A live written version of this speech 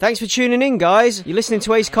Thanks for tuning in, guys. You're listening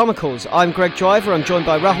to Ace Comicals. I'm Greg Driver. I'm joined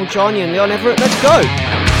by Rahul Jani and Leon Everett. Let's go!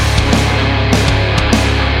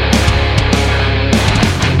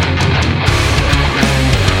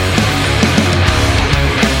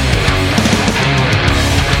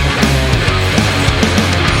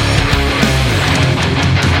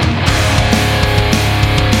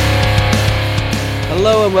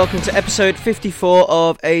 Hello and welcome to episode 54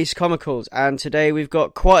 of Ace Comicals, and today we've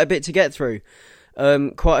got quite a bit to get through.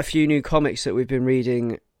 Quite a few new comics that we've been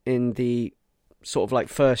reading in the sort of like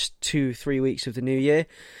first 2-3 weeks of the new year.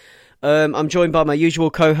 I'm joined by my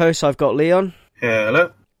usual co-hosts. I've got Leon.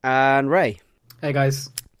 Hello. And Ray. Hey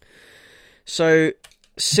guys. So,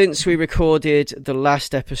 since we recorded the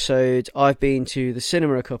last episode, I've been to the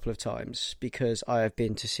cinema a couple of times because I have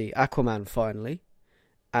been to see Aquaman finally.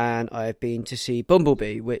 And I've been to see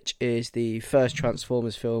Bumblebee, which is the first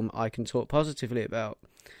Transformers film I can talk positively about.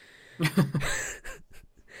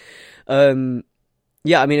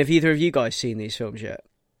 Yeah, I mean, have either of you guys seen these films yet?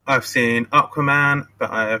 I've seen Aquaman, but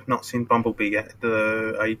I have not seen Bumblebee yet.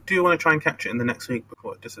 Though I do want to try and catch it in the next week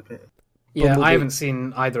before it disappears. Yeah, Bumblebee. I haven't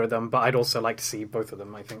seen either of them, but I'd also like to see both of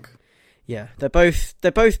them, I think. Yeah, they're both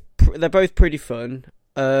pretty fun.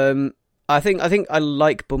 I think I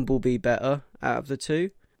like Bumblebee better out of the two.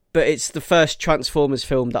 But it's the first Transformers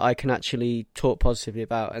film that I can actually talk positively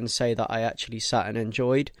about and say that I actually sat and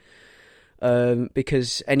enjoyed.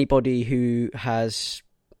 Because anybody who has...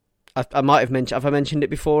 I might have mentioned... Have I mentioned it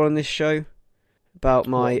before on this show? About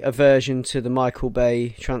my aversion to the Michael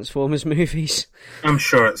Bay Transformers movies? I'm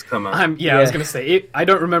sure it's come up. I was going to say, I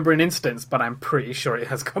don't remember an instance, but I'm pretty sure it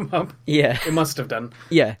has come up. Yeah. It must have done.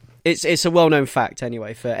 Yeah. It's a well-known fact,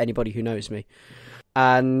 anyway, for anybody who knows me.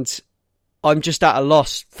 And... I'm just at a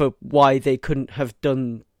loss for why they couldn't have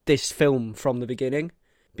done this film from the beginning.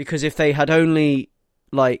 Because if they had only,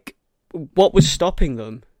 like, what was stopping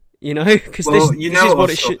them? You know? Because this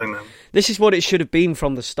is what it should have been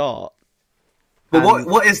from the start. But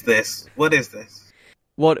what is this? What is this?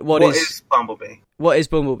 What is Bumblebee? What is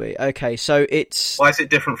Bumblebee? Okay, so it's... Why is it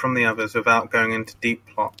different from the others without going into deep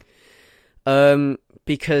plot?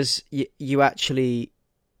 Because you actually...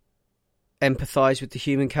 empathise with the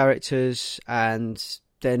human characters, and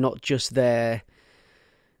they're not just there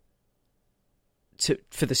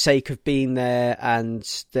for the sake of being there, and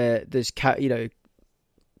the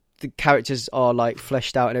characters are like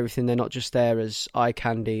fleshed out and everything. They're not just there as eye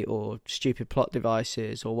candy or stupid plot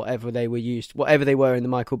devices or whatever they were in the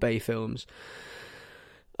Michael Bay films.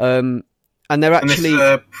 And they're actually... And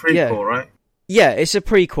it's a prequel, right? Yeah, it's a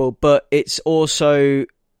prequel, but it's also...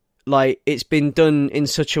 like, it's been done in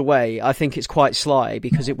such a way, I think it's quite sly,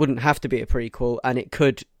 because it wouldn't have to be a prequel, and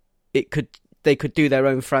they could do their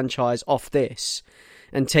own franchise off this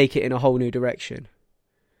and take it in a whole new direction.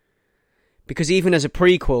 Because even as a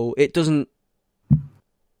prequel, it doesn't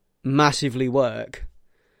massively work.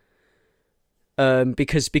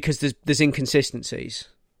 Because there's inconsistencies.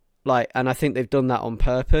 Like, and I think they've done that on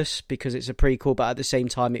purpose, because it's a prequel, but at the same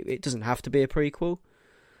time, it doesn't have to be a prequel.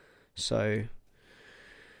 So...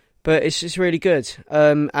 But it's just really good.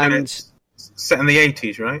 And it's set in the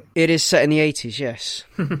 80s, right? It is set in the 80s, yes.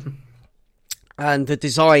 And the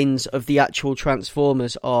designs of the actual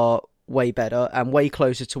Transformers are way better and way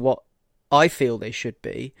closer to what I feel they should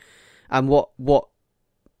be. And what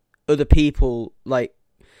other people, like...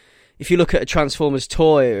 If you look at a Transformers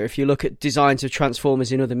toy, or if you look at designs of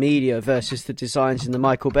Transformers in other media versus the designs in the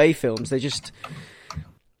Michael Bay films,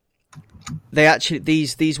 they actually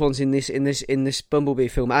these ones in this Bumblebee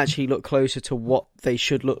film actually look closer to what they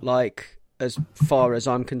should look like, as far as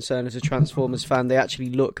I'm concerned as a Transformers fan. They actually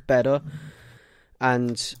look better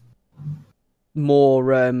and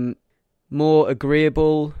more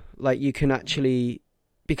agreeable. Like, you can actually,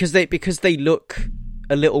 because they look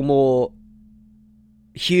a little more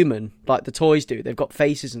human, like the toys do. They've got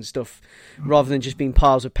faces and stuff, rather than just being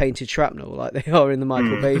piles of painted shrapnel like they are in the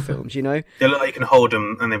Michael Bay films, you know? They look like you can hold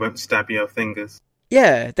them and they won't stab your fingers.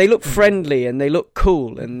 Yeah, they look friendly and they look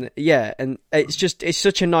cool, and and it's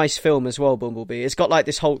such a nice film as well, Bumblebee. It's got like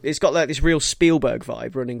this real Spielberg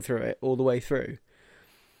vibe running through it all the way through.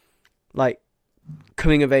 Like,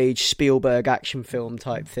 coming of age Spielberg action film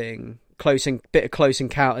type thing. Bit of Close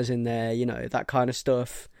Encounters in there, you know, that kind of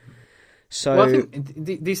stuff. So, I think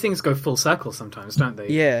these things go full circle sometimes, don't they?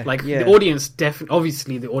 Yeah. Like, yeah. the audience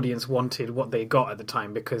obviously the audience wanted what they got at the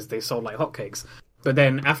time because they sold like hotcakes. But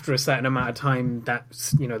then after a certain amount of time, that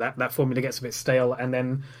formula gets a bit stale, and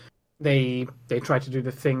then they try to do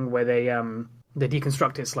the thing where they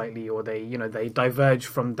deconstruct it slightly, or they diverge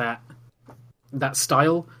from that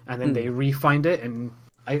style, and then they refined it. And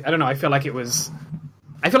I don't know. I feel like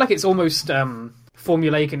it's almost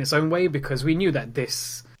formulaic in its own way, because we knew that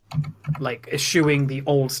this, like, eschewing the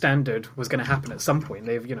old standard was going to happen at some point.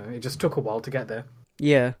 They've, it just took a while to get there.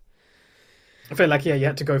 Yeah. I feel like, you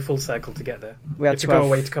had to go full circle to get there. We had to to go have,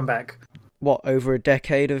 away to come back. what, over a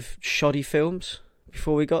decade of shoddy films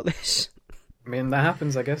before we got this? I mean, that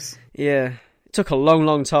happens, I guess. Yeah. It took a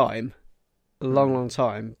long time. A long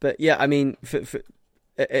time. But yeah, I mean,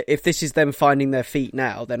 if this is them finding their feet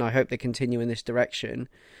now, then I hope they continue in this direction.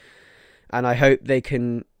 And I hope they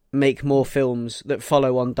can make more films that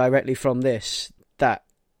follow on directly from this that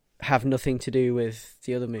have nothing to do with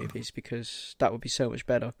the other movies, because that would be so much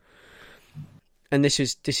better. And this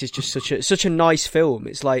is just such a nice film.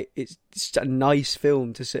 It's like it's just a nice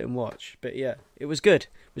film to sit and watch. But yeah, it was good.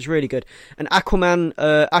 It was really good. And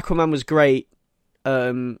Aquaman was great.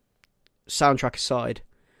 Soundtrack aside,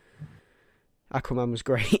 Aquaman was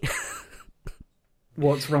great.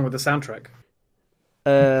 What's wrong with the soundtrack?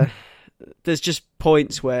 There's just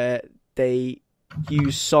points where they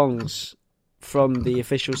use songs from the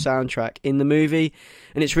official soundtrack in the movie,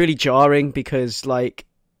 and it's really jarring because like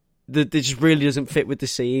it just really doesn't fit with the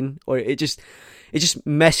scene, or it just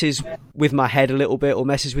messes with my head a little bit, or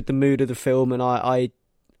messes with the mood of the film, and I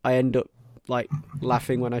end up like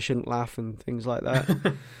laughing when I shouldn't laugh and things like that.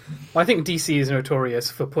 Well, I think DC is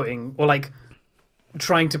notorious for putting, or like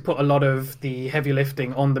trying to put a lot of the heavy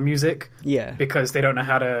lifting on the music. Yeah. Because they don't know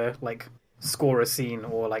how to like score a scene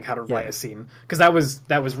or like how to write a scene. Because that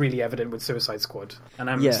was really evident with Suicide Squad, and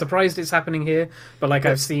I'm surprised it's happening here. But like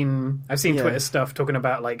I've seen Twitter stuff talking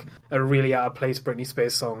about like a really out of place Britney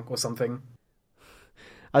Spears song or something.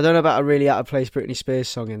 I don't know about a really out of place Britney Spears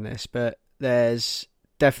song in this, but there's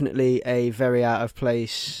definitely a very out of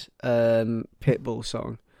place Pitbull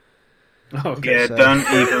song. Oh, okay. Yeah, so... don't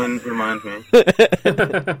even remind me.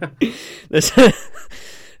 There's a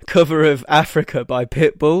cover of Africa by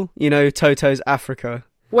Pitbull. You know, Toto's Africa.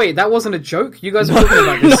 Wait, that wasn't a joke? You guys were talking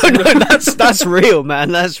about this? No, that's real,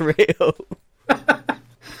 man. That's real.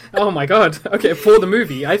 Oh my god. Okay, for the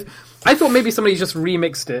movie. I thought maybe somebody just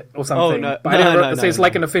remixed it or something. Oh, no. But I didn't No, so it's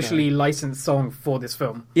like an no. officially licensed song for this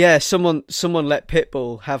film. Yeah, someone let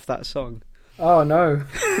Pitbull have that song. Oh no.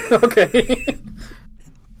 Okay.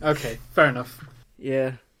 Okay, fair enough.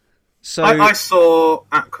 Yeah. So I saw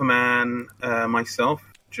Aquaman myself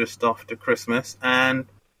just after Christmas, and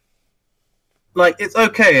like it's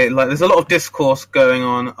okay. Like there's a lot of discourse going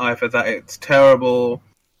on, either that it's terrible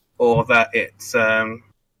or that it's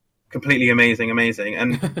completely amazing.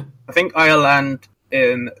 And I think I land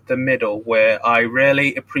in the middle, where I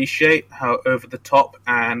really appreciate how over the top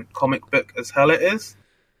and comic book as hell it is.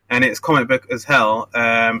 And it's comic book as hell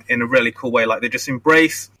in a really cool way. Like they just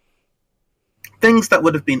embrace things that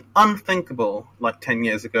would have been unthinkable like 10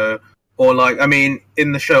 years ago. Or like, I mean,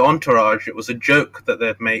 in the show Entourage, it was a joke that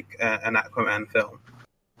they'd make an Aquaman film.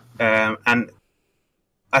 And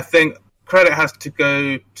I think credit has to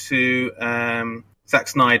go to Zack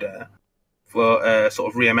Snyder for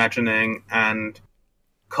sort of reimagining and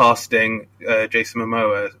casting Jason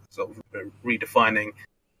Momoa, sort of redefining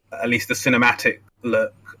at least the cinematic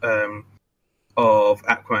look of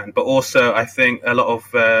Aquaman. But also, I think a lot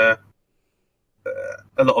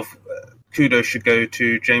of kudos should go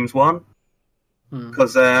to James Wan,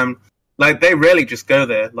 because like they really just go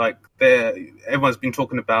there. Like everyone's been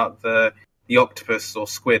talking about the octopus or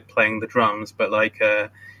squid playing the drums, but like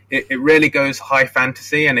it really goes high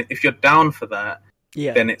fantasy, and if you're down for that,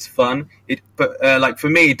 then it's fun. But like for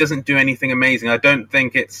me, it doesn't do anything amazing. I don't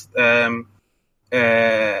think it's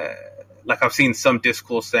like I've seen some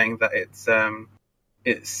discourse saying that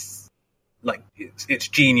it's like it's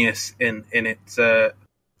genius in its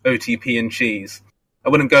OTP and cheese. I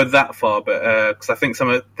wouldn't go that far, but because I think some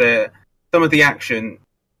of the action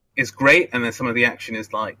is great, and then some of the action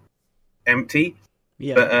is like empty.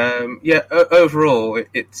 Yeah. But overall,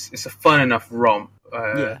 it's a fun enough romp.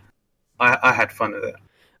 I had fun with it.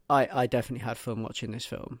 I definitely had fun watching this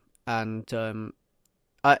film, and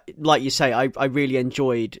like you say, I really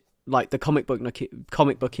enjoyed like the comic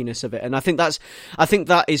bookiness of it, and I think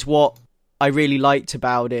that is what I really liked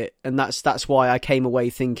about it, and that's why I came away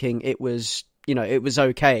thinking it was, it was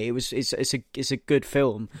okay. It's a good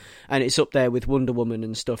film, and it's up there with Wonder Woman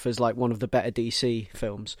and stuff as like one of the better DC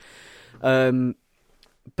films.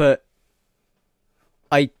 But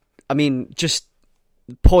I mean, just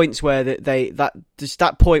points where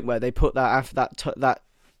that point where they put that after that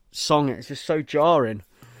song, it's just so jarring.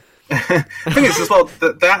 I think it's as well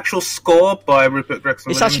the actual score by Rupert Gregson.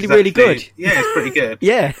 It's actually really good. Yeah, it's pretty good.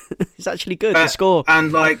 Yeah, it's actually good. The score,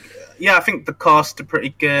 and like, I think the cast are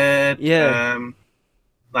pretty good. Yeah,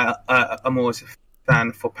 like I'm always a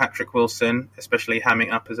than for Patrick Wilson, especially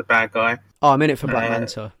hamming up as a bad guy. Oh, I'm in it for Black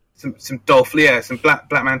Manta. Some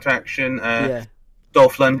Black Manta action. Yeah.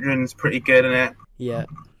 Dolph Lundgren's pretty good in it. Yeah.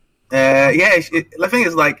 The thing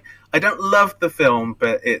is, like, I don't love the film,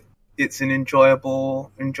 but it's an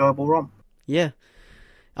enjoyable romp. Yeah.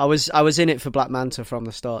 I was in it for Black Manta from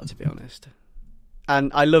the start, to be honest.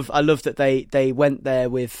 And I love that they went there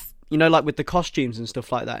with, you know, like with the costumes and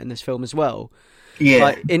stuff like that in this film as well. Yeah.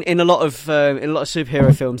 Like in a lot of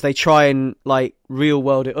superhero films, they try and like real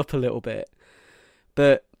world it up a little bit,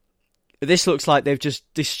 but this looks like they've just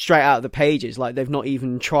straight out of the pages. Like they've not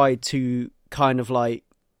even tried to kind of like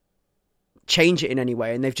change it in any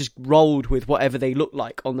way, and they've just rolled with whatever they look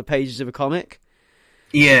like on the pages of a comic.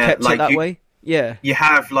 Yeah, kept it that way. Yeah, you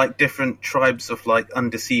have like different tribes of like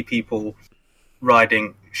undersea people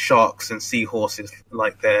riding sharks and seahorses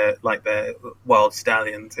like they're wild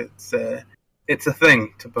stallions. It's a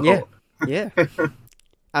thing to behold. Yeah.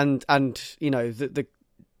 and you know the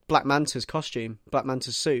Black Manta's costume, Black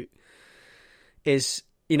Manta's suit is,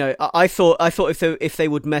 you know, I thought if they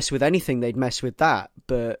would mess with anything, they'd mess with that,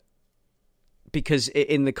 but because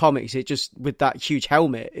in the comics, it just, with that huge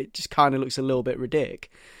helmet, it just kind of looks a little bit ridiculous.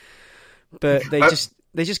 But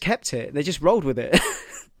they just kept it. They just rolled with it.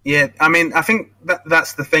 Yeah, I mean, I think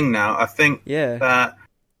that's the thing now. I think that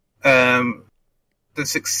the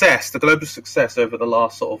global success over the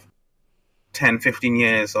last sort of 10, 15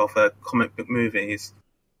 years of comic book movies,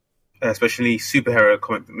 especially superhero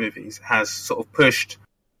comic book movies, has sort of pushed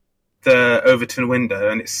the Overton window,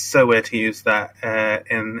 and it's so weird to use that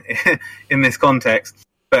in this context,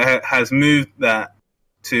 but has moved that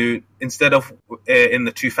to, instead of in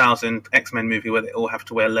the 2000 X-Men movie where they all have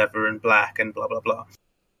to wear leather and black and blah, blah, blah,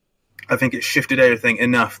 I think it's shifted everything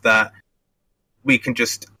enough that we can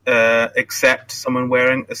just accept someone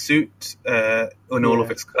wearing a suit in all of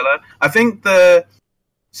its colour. I think the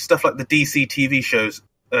stuff like the DC TV shows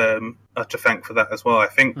are to thank for that as well. I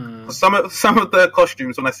think some of the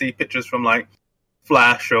costumes, when I see pictures from like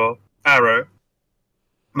Flash or Arrow,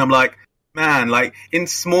 and I'm like, man, like in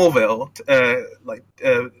Smallville,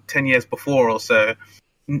 10 years before or so,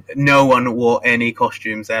 no one wore any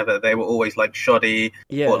costumes ever. They were always like shoddy,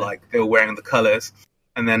 or like they were wearing the colours.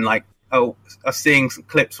 And then like, I'm seeing some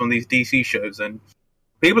clips from these DC shows, and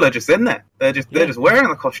people are just in there. They're just wearing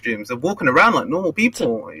the costumes. They're walking around like normal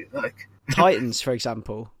people. Like Titans, for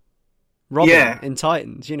example. Robin in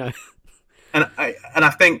Titans, you know. And I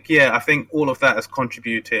think all of that has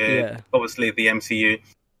contributed. Yeah. Obviously, the MCU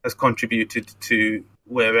has contributed to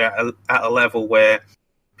where we're at a level where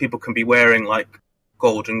people can be wearing like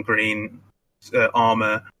gold and green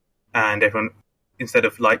armor, and everyone, instead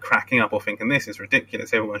of like cracking up or thinking this is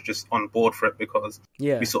ridiculous, everyone's just on board for it because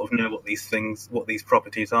we sort of know what these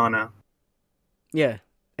properties are now. Yeah,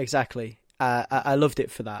 exactly. I loved it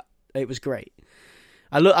for that. It was great.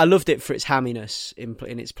 I loved it for its hamminess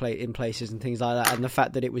in places and things like that, and the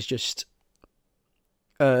fact that it was just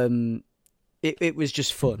it was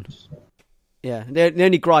just fun. Yeah, the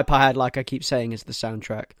only gripe I had, like I keep saying, is the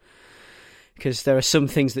soundtrack, because there are some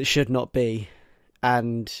things that should not be,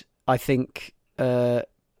 and I think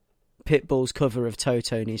Pitbull's cover of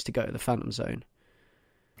Toto needs to go to the Phantom Zone.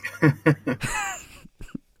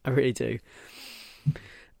 I really do.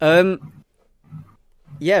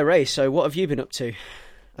 Yeah, Ray, so what have you been up to?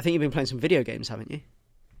 I think you've been playing some video games, haven't you?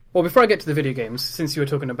 Well, before I get to the video games, since you were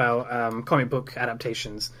talking about comic book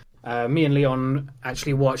adaptations, me and Leon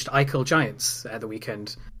actually watched I Kill Giants at the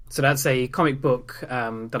weekend. So that's a comic book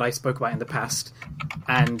that I spoke about in the past,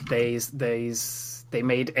 and they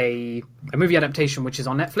made a movie adaptation which is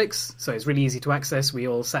on Netflix, so it's really easy to access. We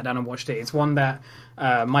all sat down and watched it. It's one that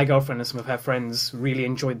my girlfriend and some of her friends really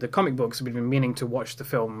enjoyed the comic book, so we've been meaning to watch the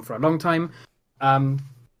film for a long time.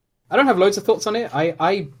 I don't have loads of thoughts on it.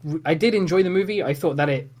 I did enjoy the movie. I thought that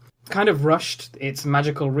it kind of rushed its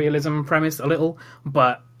magical realism premise a little,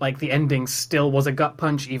 but like the ending still was a gut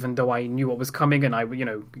punch, even though I knew what was coming, and I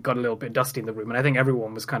got a little bit dusty in the room, and I think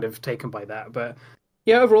everyone was kind of taken by that. But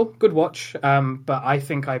yeah, overall, good watch. But I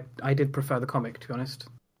think I did prefer the comic, to be honest.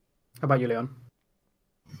 How about you, Leon?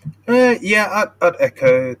 Yeah, I'd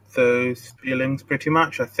echo those feelings pretty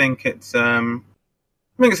much. I think it's a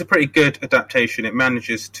pretty good adaptation. It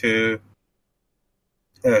manages to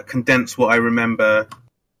condense what I remember,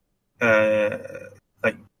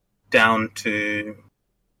 like down to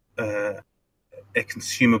a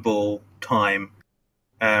consumable time,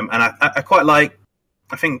 and I quite like.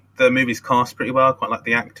 I think the movie's cast pretty well. I quite like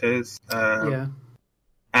the actors. And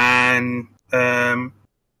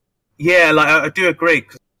like I do agree,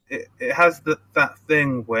 because it has that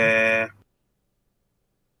thing where,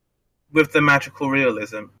 with the magical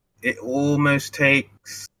realism, it almost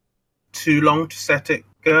takes too long to set it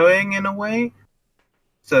going in a way.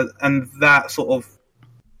 So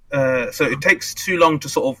it takes too long to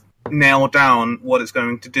sort of nail down what it's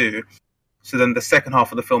going to do. So then the second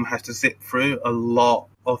half of the film has to zip through a lot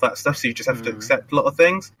of that stuff. So you just have to accept a lot of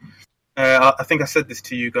things. I think I said this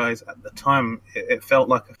to you guys at the time. It felt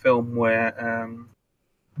like a film where,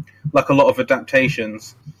 like a lot of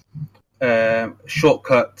adaptations,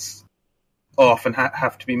 shortcuts often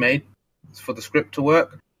have to be made for the script to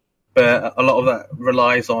work. But a lot of that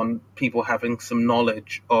relies on people having some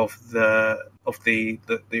knowledge of the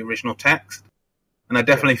original text, and I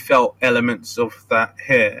definitely felt elements of that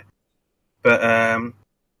here. But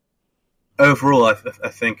overall, I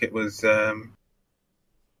think it was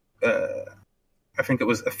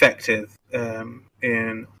effective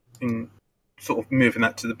in sort of moving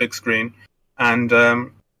that to the big screen, and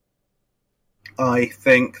I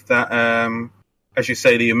think that as you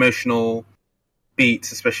say, the emotional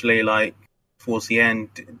beats, especially like towards the end,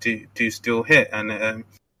 do still hit, and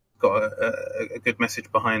got a good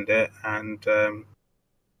message behind it, and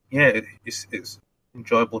it's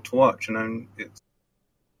enjoyable to watch, and it's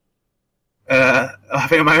I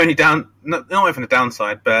think my only not even a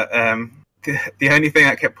downside, but the only thing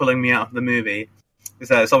that kept pulling me out of the movie is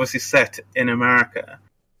that it's obviously set in America,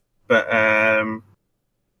 but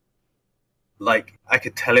like I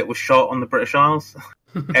could tell it was shot on the British Isles.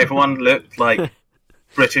 Everyone looked like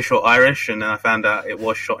British or Irish, and then I found out it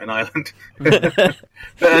was shot in Ireland.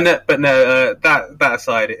 but no, that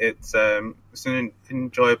aside, it's an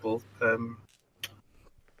enjoyable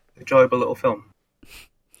little film.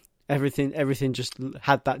 Everything just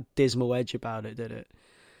had that dismal edge about it, did it?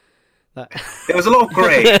 There was a lot of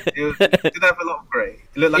grey. It did have a lot of grey.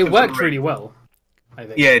 It worked really well, I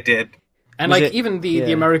think. Yeah, it did. And even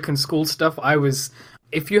the American school stuff,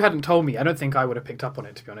 if you hadn't told me, I don't think I would have picked up on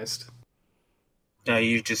it, to be honest. No,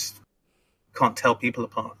 you just can't tell people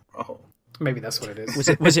apart. Oh. Maybe that's what it is.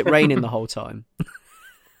 Was it raining the whole time?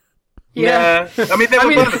 Yeah. I mean, they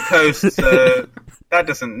were on the coast, so that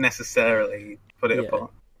doesn't necessarily put it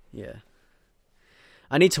apart. Yeah.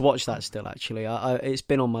 I need to watch that still, actually. It's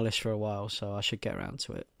been on my list for a while, so I should get around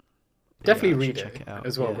to it. Definitely read it out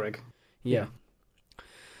as well, Greg. Yeah.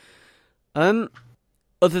 Other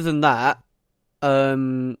than that,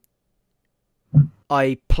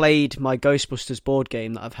 I played my Ghostbusters board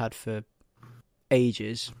game that I've had for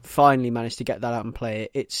ages. Finally managed to get that out and play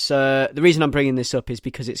it. It's the reason I'm bringing this up is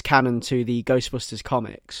because it's canon to the Ghostbusters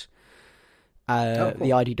comics, cool.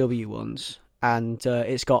 The IDW ones, and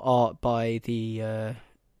it's got art by the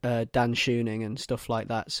Dan Schooning and stuff like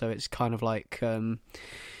that. So it's kind of like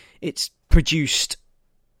it's produced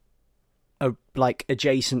like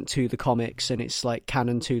adjacent to the comics, and it's like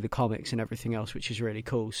canon to the comics and everything else, which is really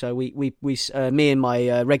cool. So we me and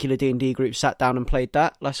my regular D&D group sat down and played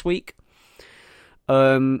that last week,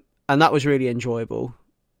 and that was really enjoyable.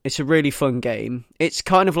 It's a really fun game. It's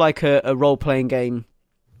kind of like a role-playing game,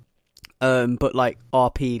 but like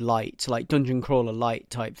RP light, like dungeon crawler light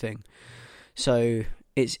type thing. So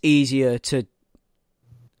it's easier to,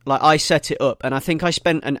 like, I set it up, and I think I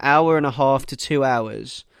spent an hour and a half to 2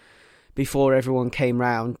 hours before everyone came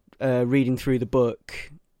round, reading through the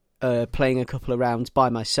book, playing a couple of rounds by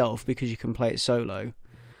myself, because you can play it solo,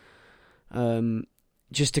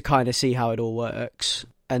 just to kind of see how it all works.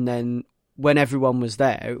 And then when everyone was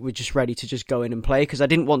there, we're just ready to just go in and play, because I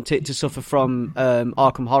didn't want it to suffer from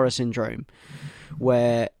Arkham Horror Syndrome,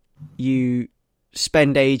 where you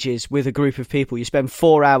spend ages with a group of people. You spend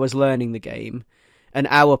 4 hours learning the game, an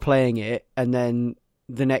hour playing it, and then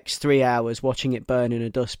the next 3 hours watching it burn in a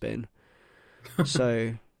dustbin.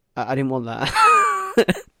 So I didn't want that.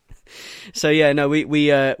 So yeah, no,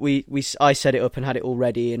 I set it up and had it all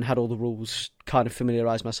ready and had all the rules, kind of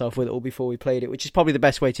familiarised myself with it all before we played it, which is probably the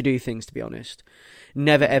best way to do things, to be honest.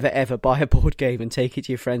 Never, ever, ever buy a board game and take it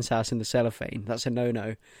to your friend's house in the cellophane. That's a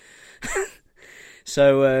no-no.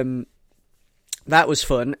 So that was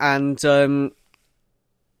fun, and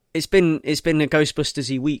it's been a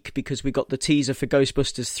Ghostbusters-y week, because we got the teaser for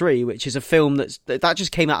Ghostbusters 3, which is a film that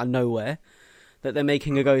just came out of nowhere, that they're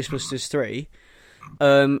making a Ghostbusters 3.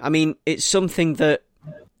 I mean, it's something that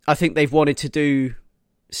I think they've wanted to do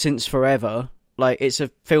since forever. Like, it's a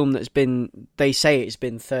film that's been, they say it's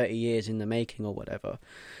been 30 years in the making or whatever,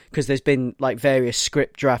 because there's been like various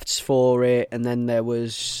script drafts for it, and then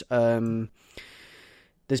there's been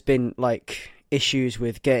like issues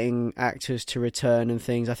with getting actors to return and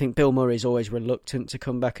things. I think Bill Murray's always reluctant to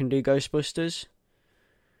come back and do Ghostbusters.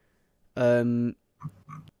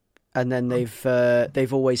 And then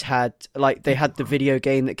they've always had, like, they had the video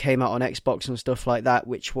game that came out on Xbox and stuff like that,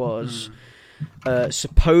 which was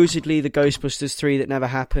supposedly the Ghostbusters 3 that never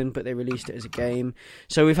happened, but they released it as a game.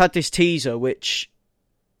 So we've had this teaser, which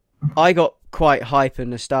I got quite hype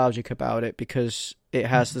and nostalgic about it because it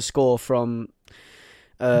has the score from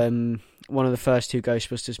one of the first two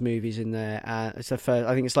Ghostbusters movies in there. It's the first,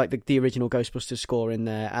 I think it's like the original Ghostbusters score in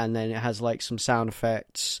there, and then it has like some sound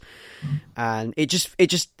effects, and it just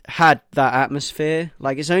had that atmosphere.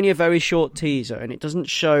 Like, it's only a very short teaser, and it doesn't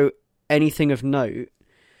show anything of note,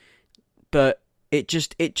 but it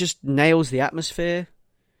just nails the atmosphere.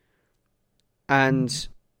 And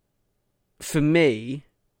for me,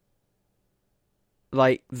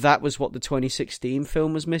 like, that was what the 2016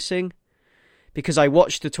 film was missing. Because I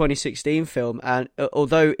watched the 2016 film, and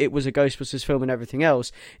although it was a Ghostbusters film and everything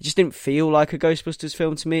else, it just didn't feel like a Ghostbusters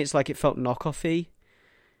film to me. It's like it felt knockoffy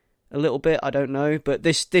a little bit, I don't know. But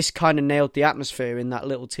this kind of nailed the atmosphere in that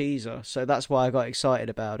little teaser, so that's why I got excited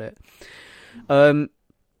about it. And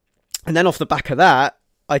then off the back of that,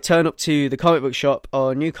 I turn up to the comic book shop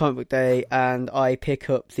on New Comic Book Day, and I pick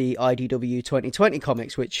up the IDW 2020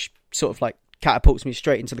 comics, which sort of like catapults me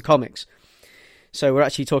straight into the comics. So we're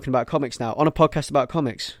actually talking about comics now, on a podcast about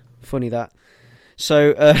comics. Funny that.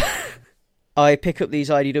 So I pick up these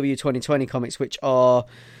IDW 2020 comics, which are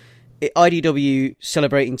IDW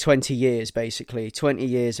celebrating 20 years, basically. 20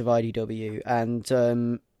 years of IDW.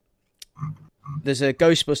 And there's a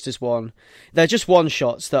Ghostbusters one. They're just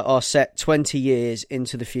one-shots that are set 20 years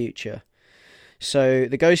into the future. So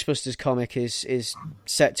the Ghostbusters comic is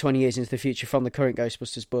set 20 years into the future from the current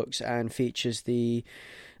Ghostbusters books, and features the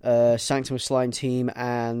Sanctum of Slime team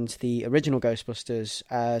and the original Ghostbusters,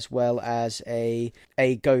 as well as a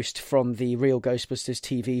ghost from the real Ghostbusters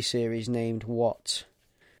TV series named What.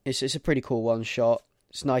 It's a pretty cool one shot.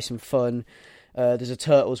 It's nice and fun. There's a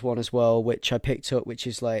Turtles one as well, which I picked up, which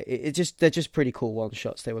is like they're just pretty cool one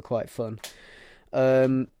shots. They were quite fun,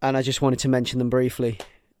 and I just wanted to mention them briefly,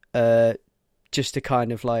 just to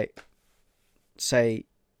kind of like say,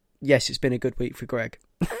 yes, it's been a good week for Greg.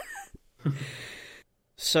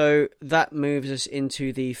 So that moves us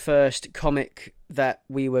into the first comic that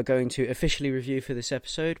we were going to officially review for this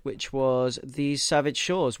episode, which was These Savage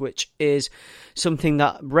Shores, which is something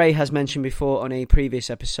that Ray has mentioned before on a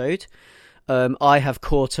previous episode. I have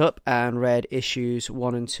caught up and read issues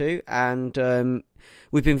 1 and 2, and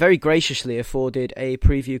we've been very graciously afforded a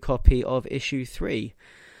preview copy of issue 3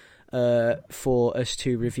 for us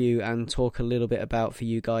to review and talk a little bit about for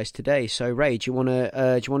you guys today. So Ray, do you want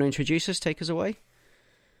to introduce us, take us away?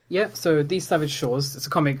 Yeah, so These Savage Shores, it's a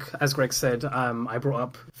comic, as Greg said, I brought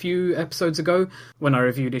up a few episodes ago when I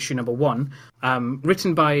reviewed issue number 1,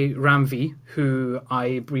 written by Ramvi, who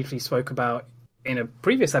I briefly spoke about in a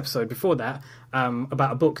previous episode before that,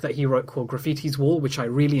 about a book that he wrote called Graffiti's Wall, which I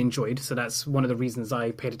really enjoyed, so that's one of the reasons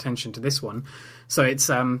I paid attention to this one. So it's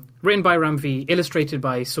written by Ramvi, illustrated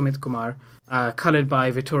by Sumit Kumar, coloured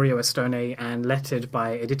by Vittorio Estone, and lettered by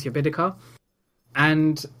Aditya Bidikar.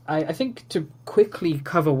 And I think to quickly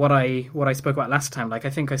cover what I spoke about last time, like I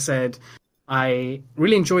think I said, I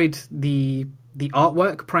really enjoyed the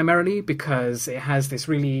artwork primarily because it has this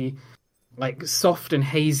really like soft and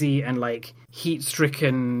hazy and like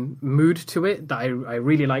heat-stricken mood to it that I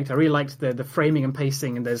really liked. I really liked the framing and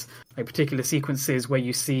pacing, and there's like particular sequences where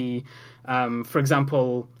you see, for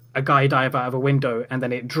example, a guy dive out of a window and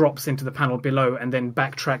then it drops into the panel below and then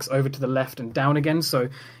backtracks over to the left and down again. So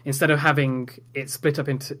instead of having it split up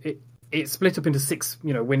into 6,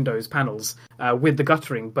 windows panels with the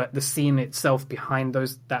guttering, but the scene itself behind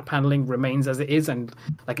that paneling remains as it is, and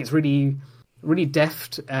like it's really, really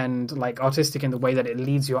deft and like artistic in the way that it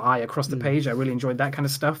leads your eye across the page. I really enjoyed that kind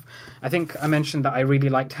of stuff. I think I mentioned that I really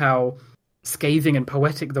liked how scathing and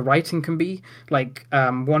poetic the writing can be. Like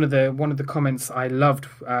one of the comments I loved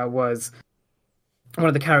was one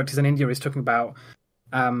of the characters in India is talking about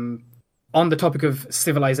on the topic of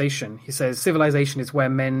civilization. He says civilization is where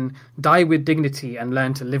men die with dignity and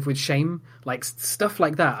learn to live with shame. Like stuff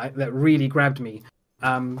like that really grabbed me.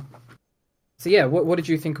 So yeah, what did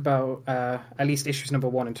you think about at least issues number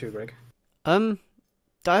 1 and 2, Greg?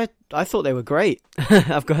 I thought they were great.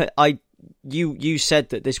 You said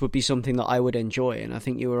that this would be something that I would enjoy, and I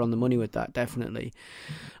think you were on the money with that, definitely.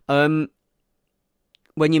 When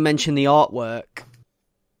you mention the artwork,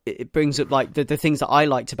 it brings up like the things that I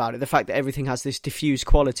liked about it. The fact that everything has this diffuse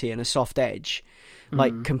quality and a soft edge,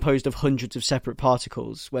 like composed of hundreds of separate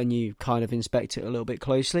particles when you kind of inspect it a little bit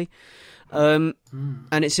closely. And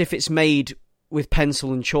it's if it's made with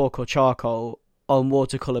pencil and chalk or charcoal on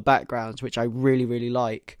watercolour backgrounds, which I really, really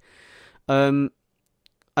like.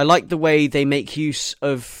 I like the way they make use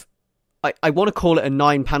of... I want to call it a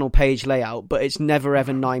 9-panel page layout, but it's never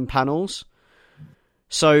ever 9 panels.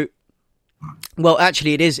 So Well,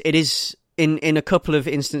 actually, it is in a couple of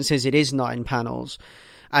instances it is 9 panels,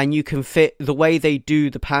 and you can fit the way they do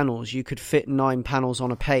the panels. You could fit 9 panels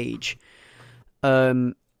on a page,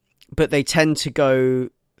 but they tend to go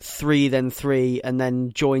 3 then 3 and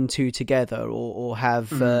then join 2 together, or have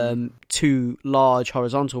 2 large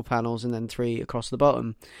horizontal panels and then 3 across the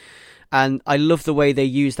bottom. And I love the way they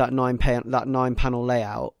use that 9 panel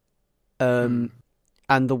layout, and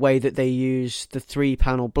the way that they use the 3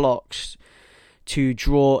 panel blocks to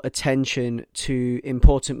draw attention to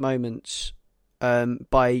important moments,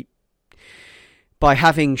 by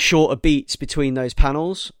having shorter beats between those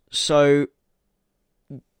panels. So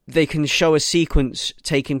they can show a sequence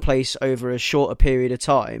taking place over a shorter period of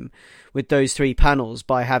time with those 3 panels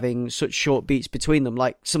by having such short beats between them,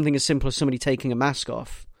 like something as simple as somebody taking a mask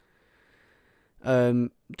off.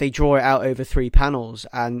 They draw it out over 3 panels,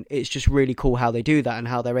 and it's just really cool how they do that, and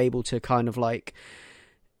how they're able to kind of like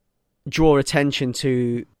draw attention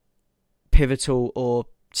to pivotal or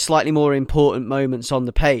slightly more important moments on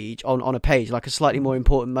the page, on a page, like a slightly more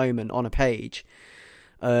important moment on a page,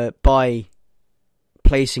 by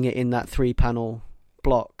placing it in that 3 panel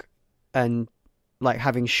block, and like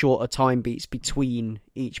having shorter time beats between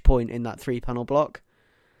each point in that 3 panel block.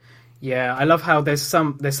 Yeah, I love how there's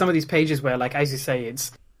some of these pages where, like, as you say,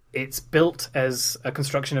 it's built as a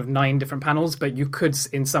construction of 9 different panels, but you could,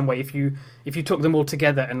 in some way, if you took them all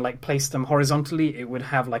together and like placed them horizontally, it would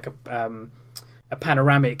have like a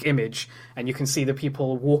panoramic image, and you can see the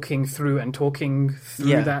people walking through and talking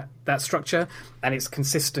through that structure, and it's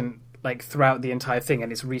consistent like throughout the entire thing,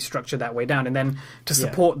 and it's restructured that way down. And then to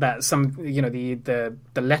support that, some, you know, the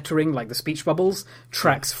lettering, like the speech bubbles,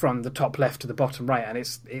 tracks from the top left to the bottom right, and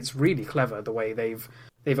it's really clever the way they've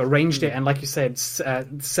arranged it, and like you said,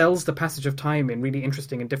 sells the passage of time in really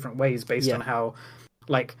interesting and different ways based on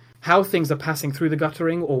how things are passing through the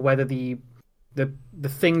guttering, or whether the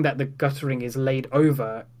thing that the guttering is laid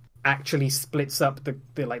over actually splits up the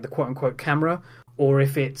like the quote unquote camera, or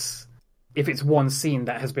if it's one scene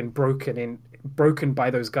that has been broken by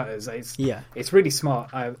those gutters. It's really smart,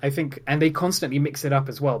 I think, and they constantly mix it up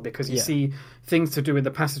as well, because you see things to do with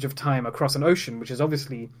the passage of time across an ocean, which is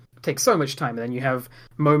obviously takes so much time, and then you have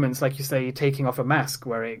moments like you say taking off a mask,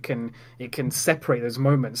 where it can separate those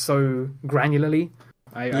moments so granularly.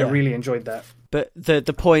 I really enjoyed that. But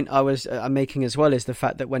the point I'm making as well is the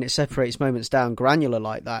fact that when it separates moments down granular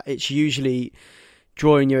like that, it's usually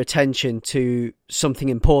drawing your attention to something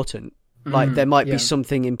important. Like there might be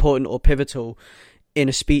something important or pivotal in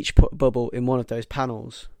a speech bubble in one of those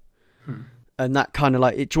panels. And that kind of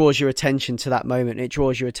like, it draws your attention to that moment. It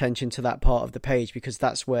draws your attention to that part of the page, because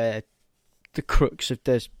that's where the crux of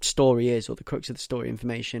the story is, or the crux of the story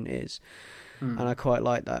information is. And I quite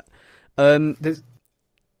like that.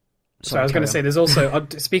 So I was going to say, there's also,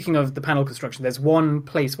 speaking of the panel construction, there's one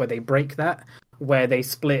place where they break that, where they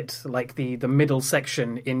split like the middle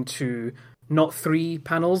section into not 3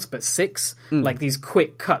 panels but 6, like these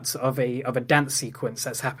quick cuts of a dance sequence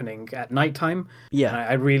that's happening at nighttime. And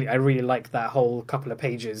I really like that whole couple of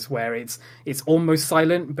pages where it's almost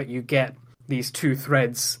silent, but you get these 2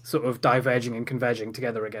 threads sort of diverging and converging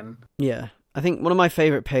together again. I think one of my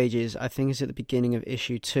favorite pages, I think, is at the beginning of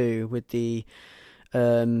issue 2 with the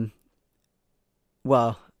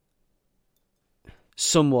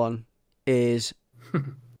someone is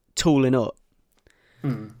tooling up,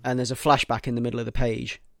 and there's a flashback in the middle of the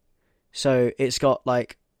page. So it's got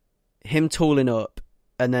like him tooling up,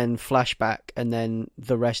 and then flashback, and then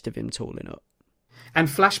the rest of him tooling up. And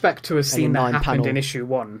flashback to a scene that happened in issue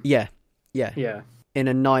 1. Yeah. In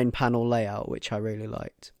a 9 panel layout, which I really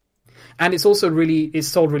liked. And it's also it's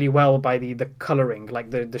sold really well by the colouring,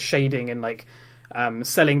 like the shading, and like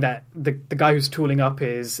selling that the guy who's tooling up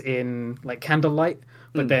is in like candlelight,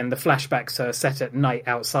 but then the flashbacks are set at night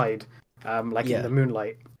outside, in the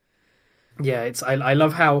moonlight. I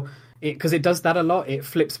love how because it does that a lot. It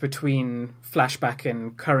flips between flashback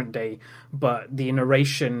and current day, but the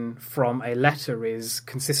narration from a letter is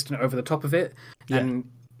consistent over the top of it, and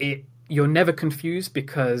you're never confused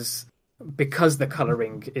because the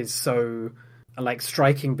colouring is so like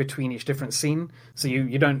striking between each different scene, so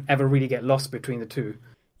you don't ever really get lost between the two.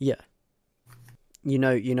 You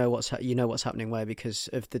know what's happening where, because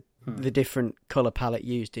of the different colour palette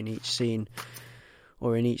used in each scene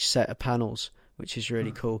or in each set of panels, which is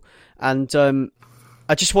really cool. And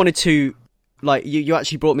I just wanted to, like, you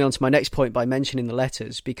actually brought me on to my next point by mentioning the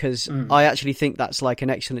letters, because I actually think that's like an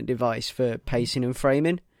excellent device for pacing and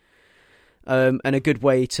framing. And a good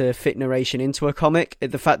way to fit narration into a comic.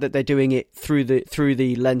 The fact that they're doing it through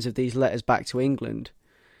the lens of these letters back to England,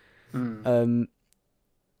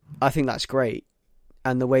 I think that's great.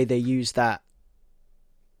 and the way they use that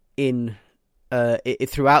in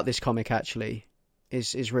throughout this comic actually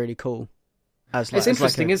is really cool. It's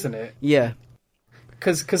interesting, isn't it? Yeah,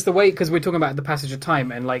 because we're talking about the passage of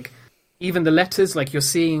time, and like even the letters, like you're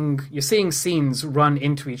seeing scenes run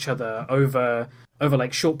into each other over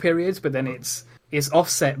like short periods, but then it's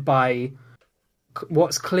offset by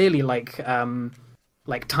what's clearly like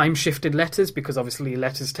time shifted letters, because obviously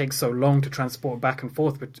letters take so long to transport back and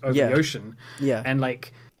forth over the ocean. Yeah, and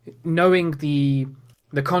like knowing the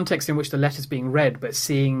context in which the letter's being read, but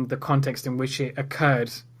seeing the context in which it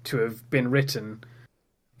occurred to have been written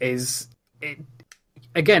is it.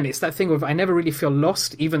 Again, it's that thing of I never really feel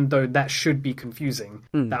lost, even though that should be confusing.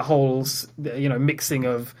 That whole, mixing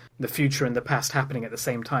of the future and the past happening at the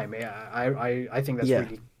same time. Yeah, I think that's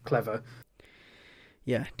really clever.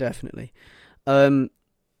 Yeah, definitely. And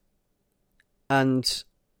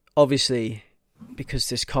obviously, because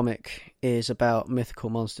this comic is about mythical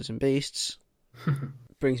monsters and beasts,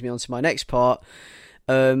 brings me on to my next part.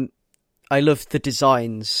 I love the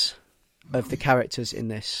designs of the characters in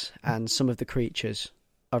this, and some of the creatures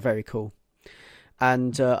are very cool.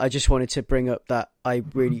 And I just wanted to bring up that I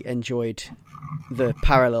really enjoyed the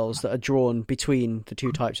parallels that are drawn between the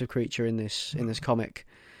two types of creature in this comic.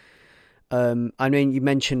 I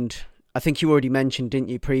mean, I think you already mentioned, didn't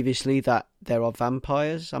you, previously, that there are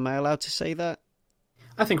vampires? Am I allowed to say that?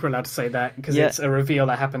 I think we're allowed to say that, because it's a reveal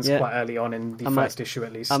that happens quite early on in the first issue,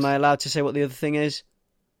 at least. Am I allowed to say what the other thing is?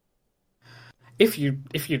 If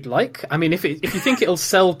you'd like. I mean, if you think it'll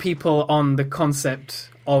sell people on the concept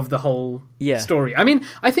of the whole story. I mean,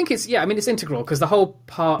 I think it's integral, because the whole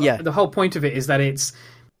point of it is that it's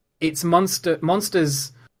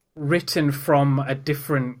monsters written from a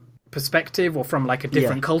different perspective, or from like a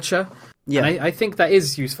different culture. Yeah, and I think that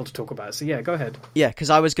is useful to talk about. So yeah, go ahead. Yeah,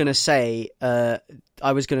 because I was going to say,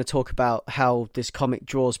 I was going to talk about how this comic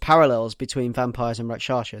draws parallels between vampires and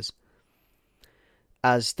rakshasas,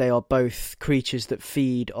 as they are both creatures that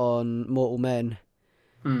feed on mortal men,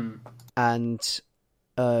 and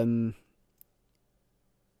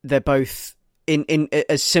they're both in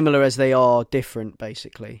as similar as they are different,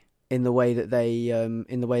 basically, in the way that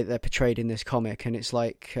they're portrayed in this comic. And it's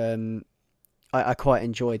like I quite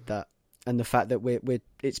enjoyed that, and the fact that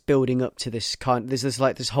it's building up to this there's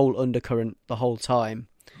this whole undercurrent the whole time,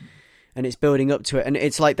 and it's building up to it, and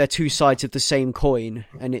it's like they're two sides of the same coin,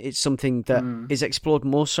 and it's something that is explored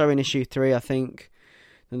more so in issue 3, I think,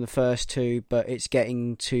 than the first two, but it's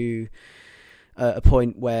getting to a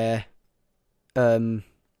point where I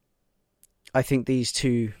think these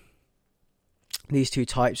two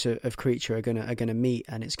types of creature are gonna meet,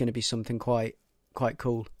 and it's gonna be something quite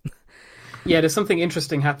cool. Yeah, there's something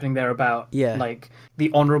interesting happening there about like the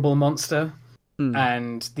honorable monster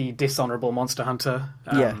and the dishonorable monster hunter.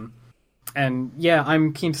 And yeah,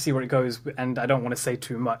 I'm keen to see where it goes, and I don't want to say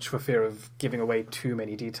too much for fear of giving away too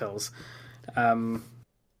many details. I'm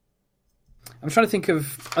trying to think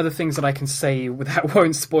of other things that I can say that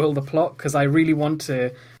won't spoil the plot, because I really want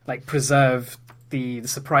to like preserve the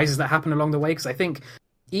surprises that happen along the way, because I think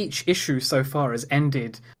each issue so far has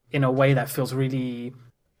ended in a way that feels really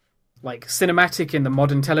like cinematic in the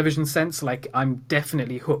modern television sense. Like I'm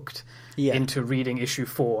definitely hooked into reading issue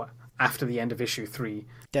 4 after the end of issue 3.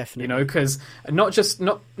 Definitely, because not just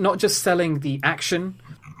selling the action,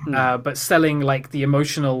 but selling like the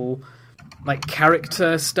emotional, like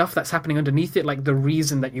character stuff that's happening underneath it, like the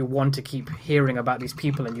reason that you want to keep hearing about these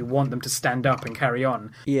people and you want them to stand up and carry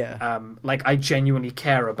on. Like I genuinely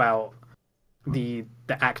care about the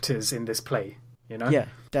actors in this play, Yeah,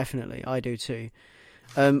 definitely, I do too.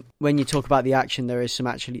 When you talk about the action, there's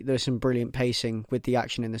some brilliant pacing with the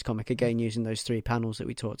action in this comic, again using those 3 panels that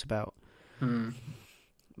we talked about.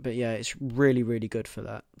 But yeah, it's really, really good for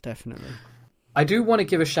that, definitely. I do want to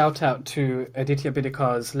give a shout out to Aditya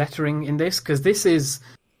Bidikar's lettering in this, because this is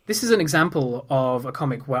an example of a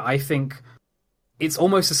comic where I think it's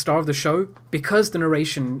almost a star of the show, because the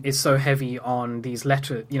narration is so heavy on these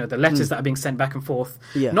the letters that are being sent back and forth,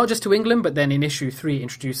 not just to England, but then in issue 3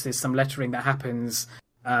 introduces some lettering that happens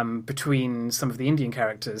between some of the Indian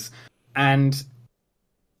characters. And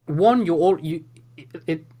one,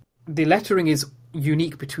 the lettering is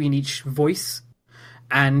unique between each voice,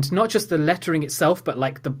 and not just the lettering itself, but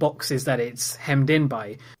like the boxes that it's hemmed in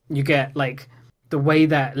by. You get like the way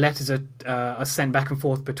that letters are sent back and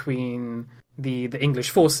forth between the English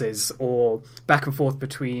forces, or back and forth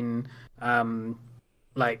between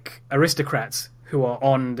like aristocrats who are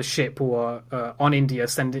on the ship, who are in India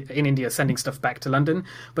sending stuff back to London.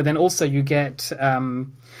 But then also you get I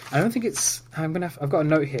don't think it's I've got a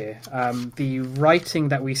note here. The writing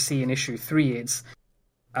that we see in issue 3, it's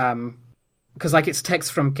because like it's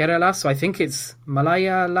text from Kerala, so I think it's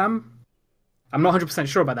Malayalam. I'm not 100%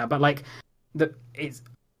 sure about that, but like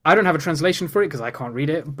I don't have a translation for it because I can't read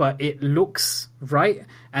it, but it looks right.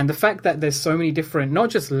 And the fact that there's so many different, not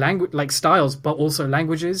just language like styles, but also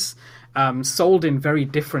languages, sold in very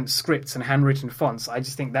different scripts and handwritten fonts, I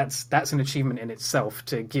just think that's an achievement in itself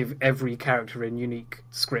to give every character a unique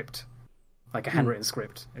script, like a handwritten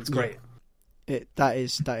script. It's great. That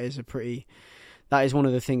is one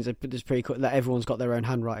of the things that's pretty cool, that everyone's got their own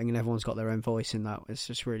handwriting and everyone's got their own voice in that. It's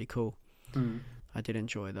just really cool. I did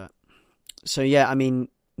enjoy that. So yeah, I mean,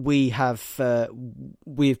 we've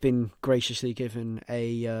been graciously given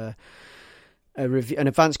a review, an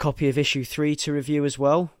advanced copy of issue 3 to review as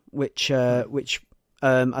well, which I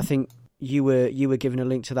think you were given a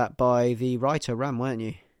link to that by the writer Ram, weren't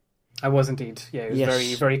you? I was indeed. Yeah, it was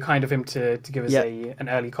very, very kind of him to give us an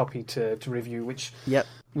early copy to review, which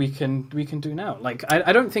we can do now. Like,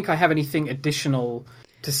 I don't think I have anything additional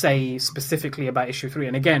to say specifically about issue 3,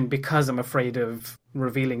 and again, because I'm afraid of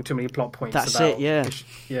revealing too many plot points. That's it.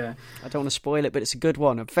 Yeah. I don't want to spoil it, but it's a good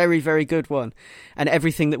one, a very, very good one, and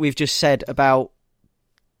everything that we've just said about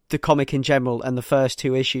the comic in general and the first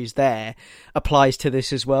 2 issues there applies to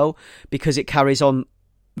this as well, because it carries on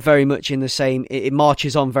very much in the same. It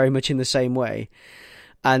marches on very much in the same way,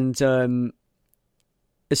 and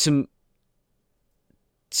there's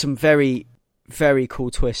some very, very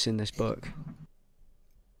cool twists in this book.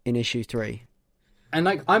 In issue 3, and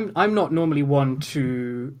like I'm not normally one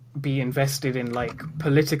to be invested in like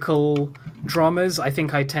political dramas. I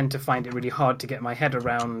think I tend to find it really hard to get my head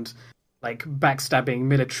around like backstabbing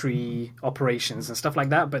military operations and stuff like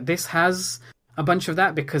that. But this has a bunch of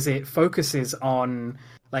that because it focuses on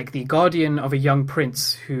like the guardian of a young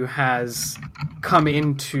prince who has come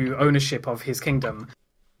into ownership of his kingdom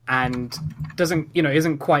and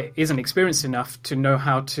isn't experienced enough to know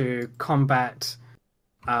how to combat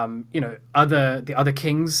the other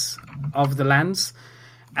kings of the lands,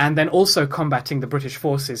 and then also combating the British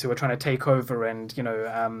forces who are trying to take over and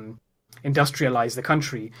industrialize the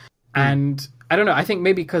country. And I don't know, I think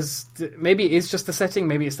maybe because maybe it is just the setting,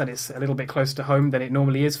 maybe it's that it's a little bit closer to home than it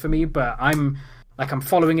normally is for me, but I'm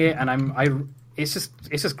following it, and it's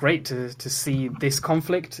just great to see this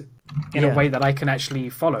conflict in a way that I can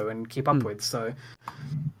actually follow and keep up with. So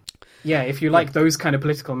yeah, if you like those kind of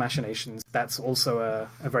political machinations, that's also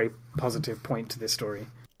a very positive point to this story.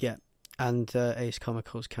 Yeah, and Ace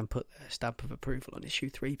Comicals can put their stamp of approval on issue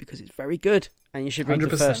 3 because it's very good. And you should read 100%.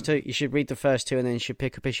 The first 2. You should read the first 2 and then you should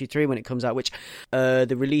pick up issue 3 when it comes out, which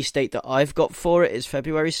the release date that I've got for it is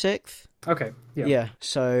February 6th. Okay, yeah. Yeah,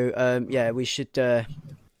 so we should...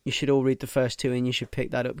 you should all read the first 2 and you should pick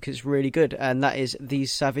that up because it's really good. And that is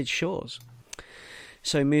These Savage Shores.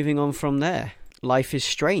 So moving on from there... Life is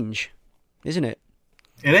Strange, isn't it?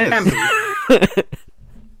 It is.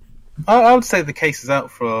 I would say the case is out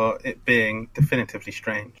for it being definitively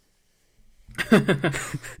strange.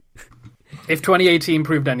 If 2018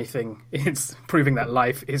 proved anything, it's proving that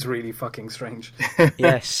life is really fucking strange.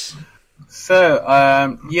 Yes.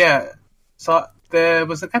 So, So there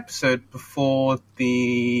was an episode before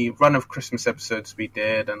the run of Christmas episodes we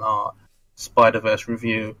did and our Spider-Verse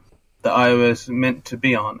review that I was meant to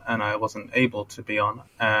be on and I wasn't able to be on.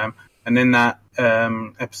 And in that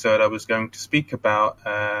episode, I was going to speak about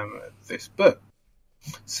this book.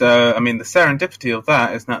 So, I mean, the serendipity of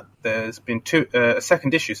that is that there's been a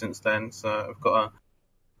second issue since then, so I've got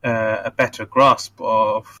a better grasp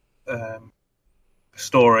of the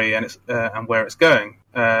story and where it's going.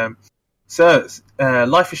 So,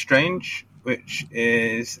 Life is Strange, which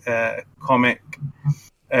is a comic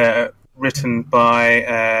written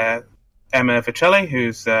by Emma Vicelli,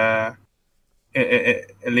 who's at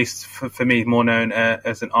least for me more known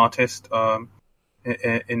as an artist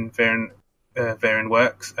in Varian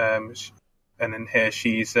Works, and in here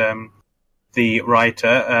she's the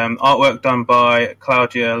writer. Artwork done by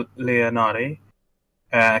Claudia Leonardi,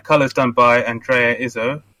 colors done by Andrea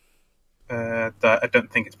Izzo. I don't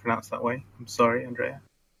think it's pronounced that way. I'm sorry, Andrea.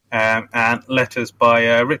 And letters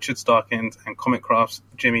by Richard Starkins and Comic Crafts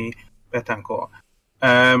Jimmy Betancourt.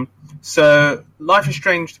 So Life is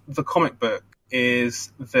Strange, the comic book,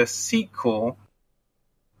 is the sequel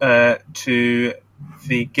to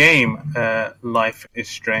the game Life is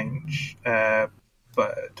Strange,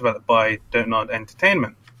 but developed by Don't Nod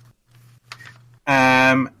Entertainment.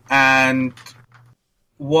 And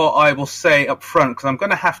what I will say up front, because I'm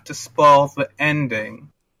going to have to spoil the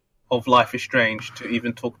ending of Life is Strange to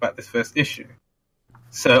even talk about this first issue.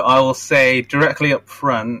 So I will say directly up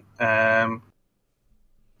front, play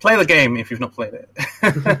the game if you've not played it.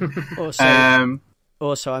 Also,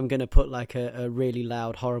 Also, I'm going to put like a really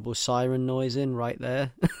loud, horrible siren noise in right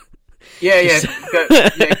there. Yeah,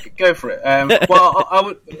 go for it. Well, I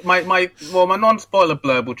would my non-spoiler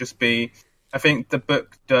blurb will just be, I think the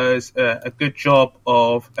book does a good job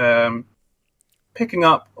of picking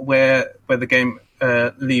up where the game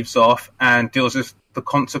leaves off and deals with the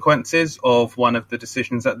consequences of one of the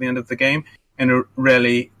decisions at the end of the game in a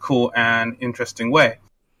really cool and interesting way.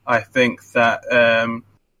 I think that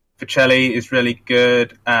Ficelli is really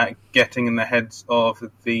good at getting in the heads of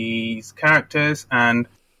these characters, and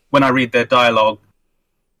when I read their dialogue,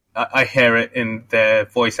 I hear it in their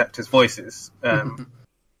voice actors' voices,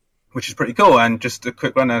 which is pretty cool. And just a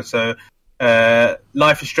quick rundown. So,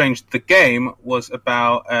 Life is Strange, the game, was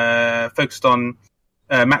about focused on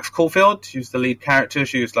Max Caulfield, who's the lead character.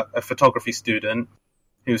 She was like a photography student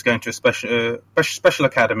who was going to a special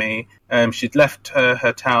academy. She'd left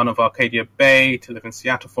her town of Arcadia Bay to live in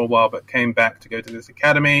Seattle for a while, but came back to go to this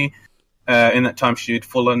academy. In that time, she'd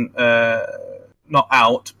fallen not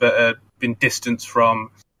out, but been distanced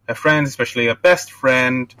from her friends, especially her best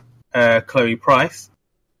friend, Chloe Price.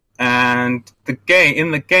 And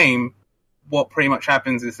in the game, what pretty much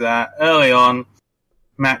happens is that early on,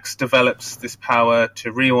 Max develops this power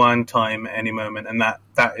to rewind time at any moment, and that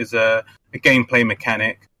is a gameplay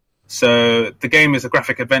mechanic. So the game is a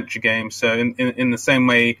graphic adventure game. So in the same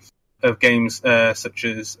way of games such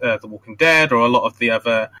as The Walking Dead or a lot of the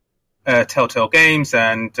other Telltale games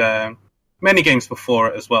and many games before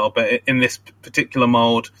it as well, but in this particular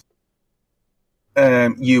mode,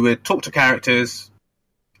 you would talk to characters,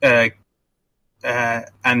 and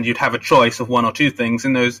you'd have a choice of one or two things.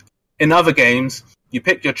 In other games, you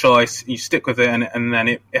pick your choice, you stick with it, and then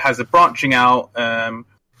it has a branching out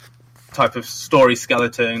type of story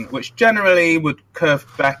skeleton, which generally would curve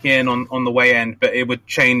back in on the way end, but it would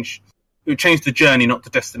change the journey, not the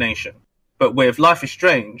destination. But with Life is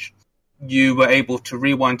Strange, you were able to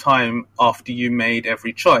rewind time after you made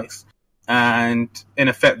every choice, and in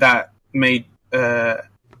effect, that made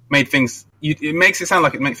things. It makes it sound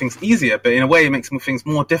like it makes things easier, but in a way, it makes things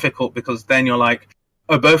more difficult because then you're like,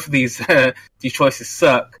 oh, both of these choices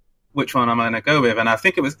suck. Which one am I going to go with? And I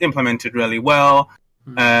think it was implemented really well.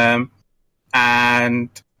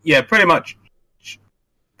 And yeah, pretty much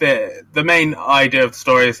the main idea of the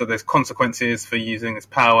story is that there's consequences for using this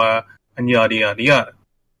power and yada yada yada.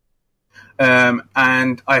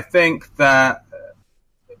 And I think that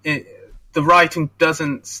the writing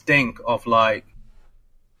doesn't stink of like.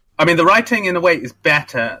 I mean, the writing in a way is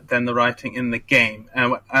better than the writing in the game,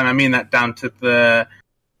 and I mean that down to the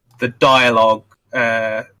dialogue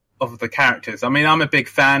of the characters. I mean, I'm a big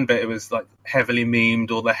fan, but it was like heavily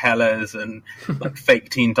memed, all the hellas and like fake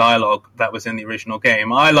teen dialogue that was in the original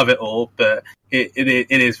game. I love it all, but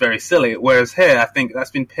it is very silly. Whereas here, I think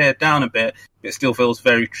that's been pared down a bit. It still feels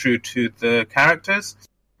very true to the characters,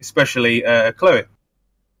 especially Chloe,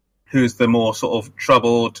 who's the more sort of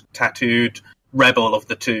troubled, tattooed rebel of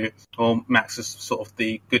the two, or Max is sort of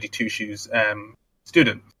the goody two-shoes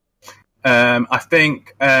student. I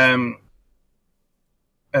think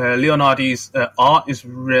Leonardi's art is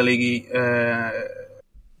really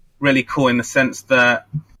really cool in the sense that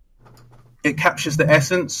it captures the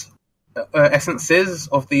essences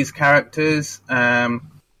of these characters,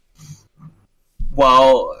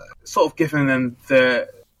 while sort of giving them their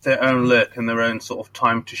own look and their own sort of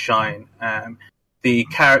time to shine. The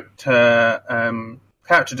character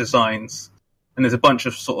designs, and there's a bunch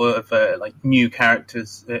of sort of like new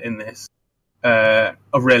characters in this, are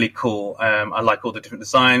really cool. I like all the different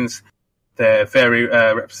designs. They're very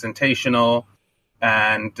representational,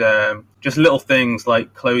 and just little things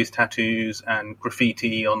like Chloe's tattoos and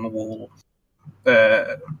graffiti on the wall.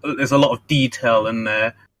 There's a lot of detail in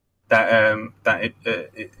there that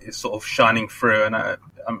it is sort of shining through, and I'm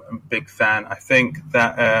a big fan. I think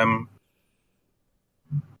that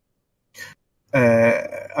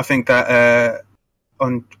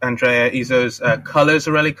Andrea Izzo's colors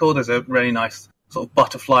are really cool. There's a really nice sort of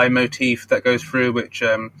butterfly motif that goes through, which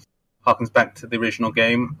harkens back to the original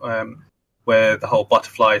game, where the whole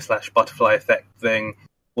butterfly effect thing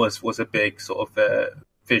was a big sort of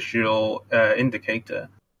visual indicator.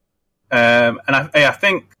 And I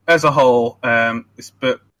think as a whole, this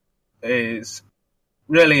book is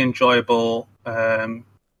really enjoyable.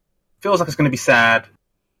 Feels like it's going to be sad.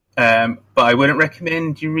 But I wouldn't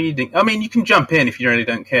recommend you reading. I mean, you can jump in if you really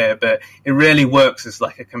don't care, but it really works as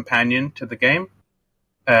like a companion to the game.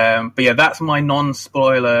 But yeah, that's my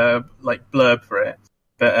non-spoiler like blurb for it.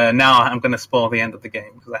 But now I'm going to spoil the end of the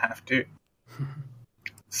game because I have to.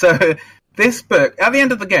 So this book, at the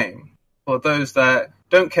end of the game, for those that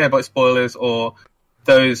don't care about spoilers or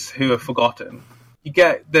those who have forgotten,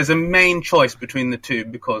 there's a main choice between the two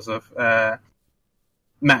because of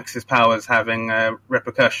Max's powers having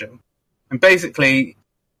repercussion. And basically,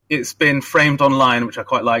 it's been framed online, which I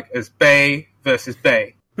quite like, as Bay versus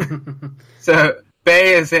Bay. So,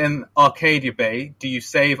 Bay is in Arcadia Bay. Do you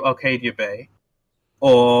save Arcadia Bay?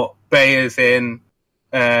 Or Bay is in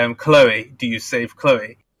Chloe. Do you save Chloe?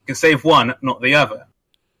 You can save one, not the other.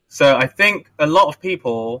 So I think a lot of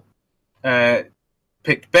people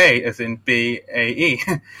picked Bay as in B-A-E,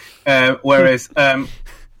 whereas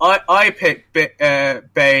I picked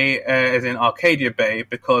Bay as in Arcadia Bay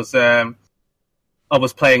because I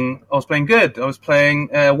was playing good. I was playing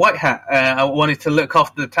White Hat. I wanted to look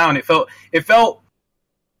after the town. It felt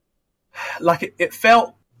like it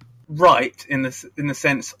felt right in the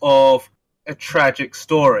sense of a tragic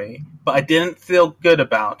story, but I didn't feel good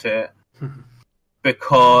about it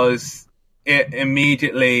because it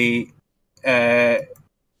immediately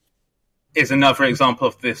is another example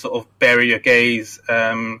of this sort of bury your gaze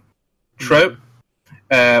trope,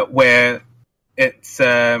 where it's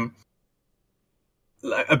like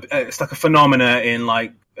a phenomena in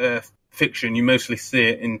like fiction. You mostly see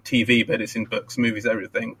it in TV, but it's in books, movies,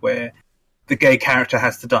 everything, where the gay character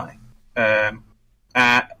has to die.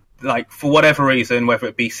 Like for whatever reason, whether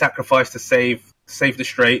it be sacrificed to save the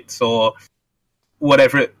straights or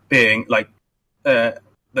whatever it being, like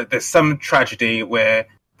there's some tragedy where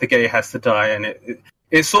the gay has to die, and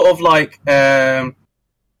it's sort of like the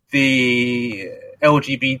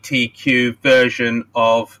LGBTQ version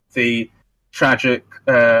of the tragic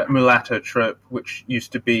mulatto trope, which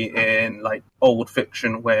used to be in like old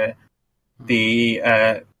fiction, where the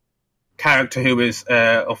character who is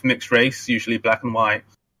of mixed race, usually black and white,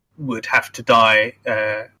 would have to die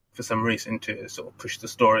for some reason to sort of push the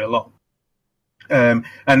story along. And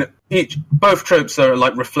both tropes are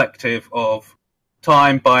like reflective of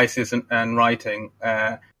time, biases, and writing.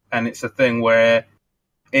 And it's a thing where,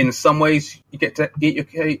 in some ways, you get to eat your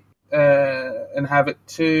cake and have it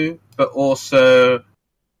too, but also,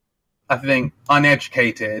 I think,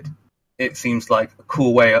 uneducated, it seems like a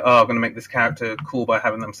cool way of, I'm going to make this character cool by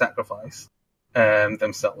having them sacrifice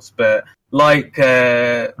themselves. But like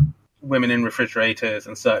women in refrigerators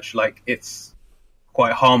and such, like it's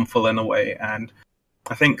quite harmful in a way. And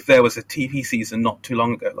I think there was a TV season not too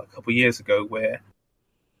long ago, like a couple of years ago, where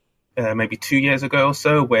maybe 2 years ago or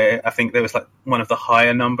so, where I think there was like one of the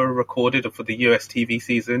higher number recorded for the US TV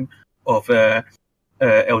season of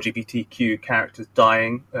LGBTQ characters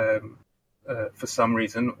dying for some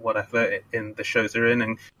reason, whatever, in the shows they're in.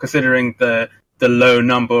 And considering the low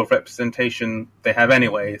number of representation they have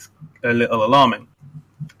anyway, it's a little alarming.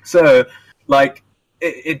 So, like,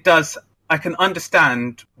 it does... I can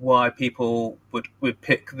understand why people would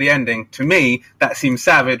pick the ending. To me, that seems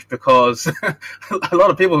savage because a lot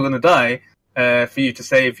of people are going to die for you to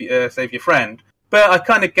save your friend. But I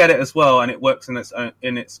kind of get it as well, and it works in its own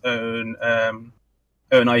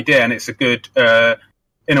idea, and it's a good,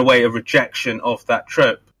 in a way, a rejection of that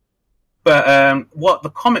trope. But what the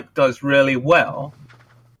comic does really well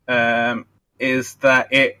is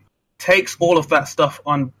that it takes all of that stuff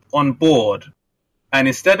on board. And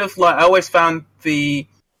instead of, like, I always found the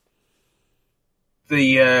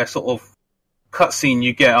sort of cutscene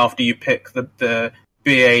you get after you pick the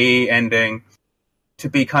BAE ending to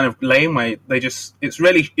be kind of lame, where it's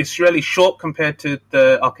really short compared to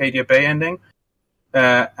the Arcadia Bay ending,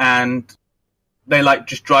 and they like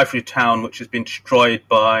just drive through town, which has been destroyed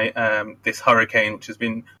by this hurricane, which has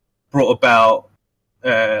been brought about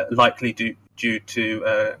likely due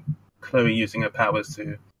to Chloe using her powers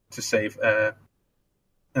to save.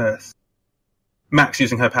 Max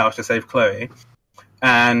using her powers to save Chloe,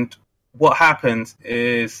 and what happens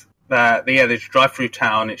is that they just drive through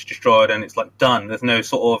town, it's destroyed, and it's like done. There's no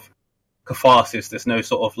sort of catharsis, there's no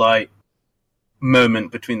sort of like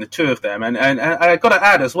moment between the two of them, and I got to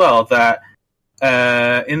add as well that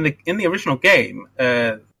in the original game,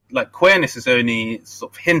 like queerness is only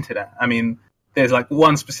sort of hinted at. I mean, there's like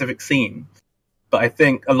one specific scene, but I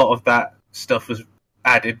think a lot of that stuff was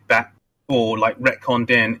added back or like retconned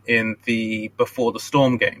in the Before the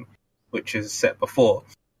Storm game, which is set before.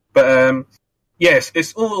 But yes,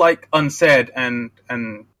 it's all like unsaid and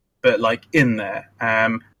but like in there.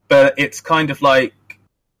 But it's kind of like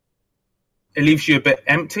it leaves you a bit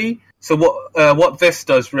empty. So what this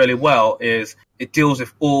does really well is it deals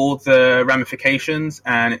with all the ramifications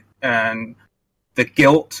and the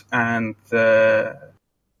guilt and the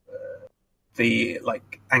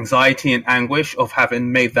like anxiety and anguish of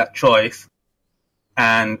having made that choice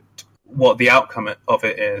and what the outcome of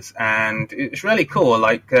it is. And it's really cool.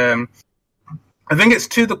 Like, I think it's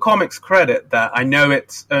to the comic's credit that I know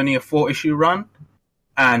it's only a 4-issue run,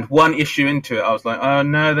 And one issue into it, I was like, oh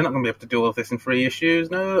no, they're not going to be able to do all of this in 3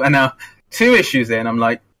 issues, no. And now 2 issues in, I'm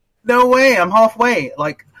like, no way, I'm halfway.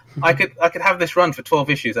 Like, I could have this run for 12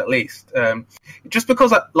 issues at least. Just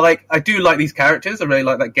because I do like these characters, I really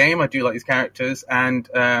like that game. I do like these characters, and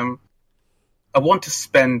I want to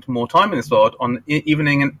spend more time in this world. On even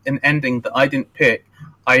in an ending that I didn't pick,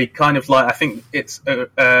 I kind of like. I think it's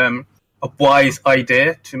a wise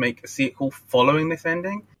idea to make a sequel following this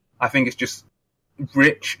ending. I think it's just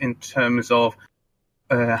rich in terms of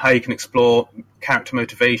how you can explore character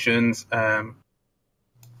motivations.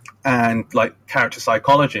 And like character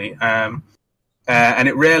psychology, and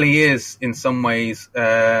it really is in some ways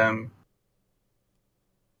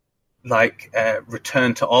like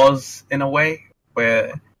Return to Oz in a way,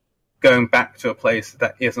 where going back to a place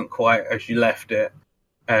that isn't quite as you left it,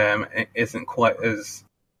 it isn't quite as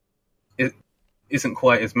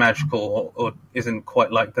magical or isn't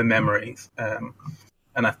quite like the memories,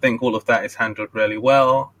 and I think all of that is handled really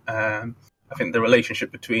well. I think the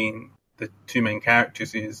relationship between the 2 main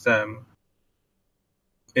characters is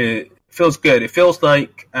it feels good. It feels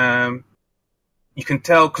like you can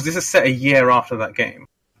tell, because this is set a year after that game,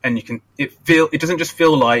 and it doesn't just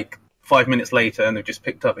feel like 5 minutes later and they've just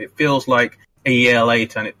picked up. It feels like a year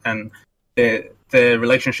later, and the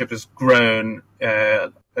relationship has grown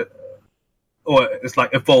or it's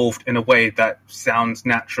like evolved in a way that sounds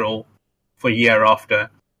natural for a year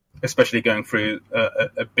after, especially going through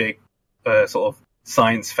a big sort of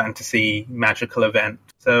science fantasy magical event.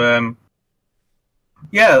 So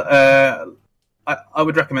I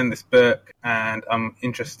would recommend this book, and I'm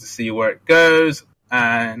interested to see where it goes.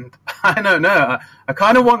 And I don't know, I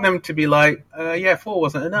kind of want them to be like, 4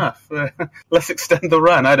 wasn't enough, let's extend the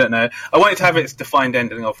run. I don't know, I want it to have its defined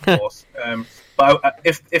ending, of course. But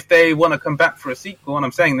if they want to come back for a sequel, and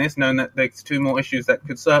I'm saying this knowing that there's 2 more issues that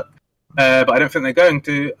could suck, but I don't think they're going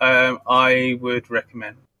to, I would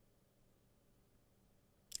recommend.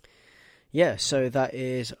 Yeah, so that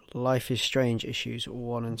is Life is Strange issues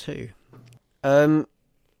 1 and 2. On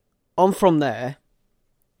from there,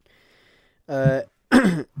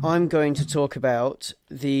 I'm going to talk about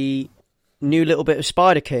the new little bit of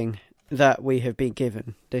Spider-King that we have been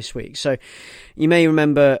given this week. So you may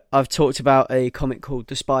remember I've talked about a comic called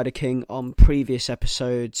The Spider-King on previous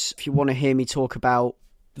episodes. If you want to hear me talk about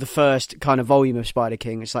the first kind of volume of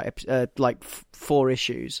Spider-King, it's like 4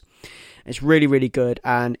 issues. It's really, really good,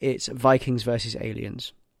 and it's Vikings versus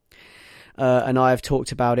Aliens. And I have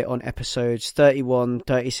talked about it on episodes 31,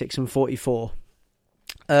 36, and 44.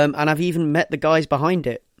 And I've even met the guys behind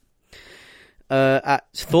it at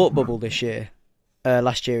Thought Bubble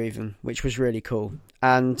last year even, which was really cool.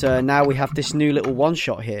 And now we have this new little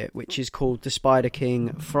one-shot here, which is called The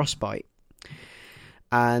Spider-King Frostbite.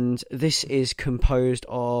 And this is composed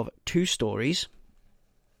of 2 stories.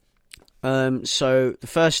 So the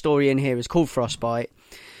first story in here is called Frostbite,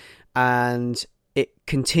 and it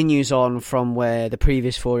continues on from where the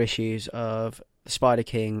previous 4 issues of the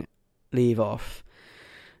Spider-King leave off,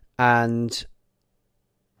 and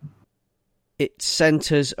it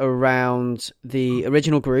centres around the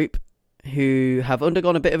original group, who have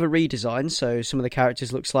undergone a bit of a redesign, so some of the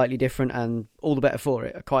characters look slightly different, and all the better for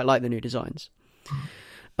it. I quite like the new designs.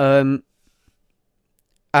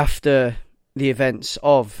 After the events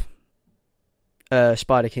of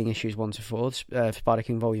Spider-King issues 1 to 4,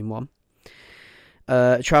 Spider-King Volume 1.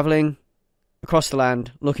 Travelling across the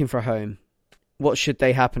land, looking for a home. What should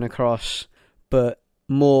they happen across but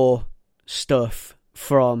more stuff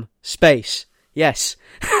from space? Yes.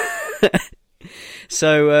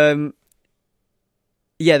 So,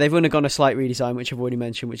 they've undergone a slight redesign, which I've already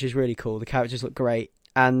mentioned, which is really cool. The characters look great.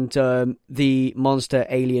 And the monster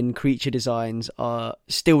alien creature designs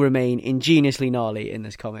still remain ingeniously gnarly in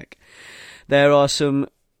this comic. There are some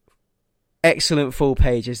excellent full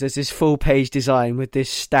pages. There's this full page design with this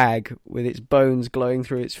stag with its bones glowing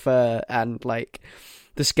through its fur, and like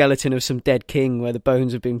the skeleton of some dead king where the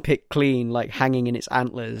bones have been picked clean, like hanging in its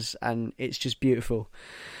antlers, and it's just beautiful.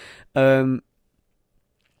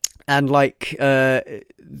 And like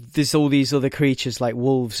there's all these other creatures like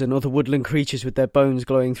wolves and other woodland creatures with their bones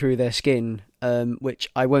glowing through their skin, which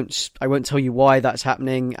I won't tell you why that's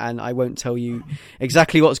happening, and I won't tell you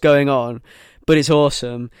exactly what's going on, but it's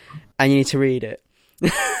awesome and you need to read it.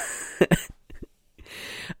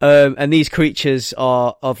 And these creatures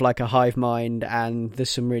are of like a hive mind, and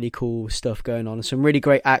there's some really cool stuff going on, some really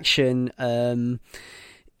great action.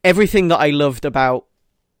 Everything that I loved about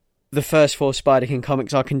the first 4 Spider-King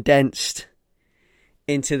comics are condensed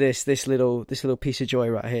into this little piece of joy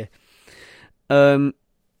right here.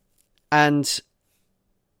 And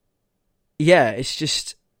yeah, it's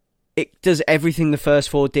just it does everything the first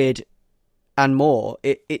four did and more.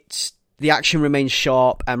 It's the action remains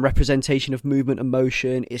sharp, and representation of movement and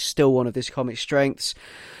motion is still one of this comic's strengths.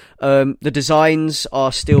 The designs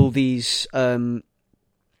are still these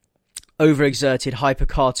overexerted, hyper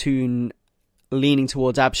cartoon, leaning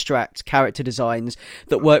towards abstract character designs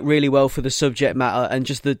that work really well for the subject matter and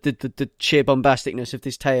just the sheer bombasticness of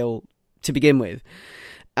this tale to begin with,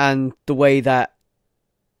 and the way that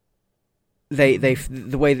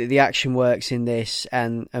the way that the action works in this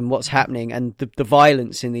and what's happening, and the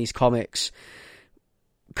violence in these comics,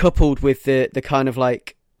 coupled with the kind of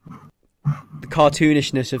like the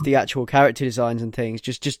cartoonishness of the actual character designs and things,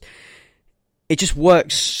 it just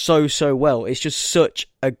works so well. It's just such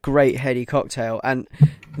a great heady cocktail, and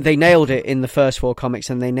they nailed it in the first four comics,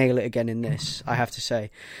 and they nail it again in this, I have to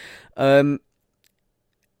say.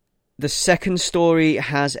 The second story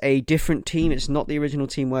has a different team. It's not the original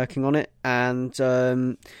team working on it, and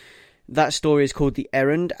that story is called The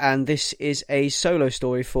Errand, and this is a solo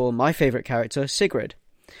story for my favourite character, Sigrid.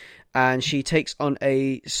 And she takes on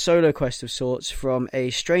a solo quest of sorts from a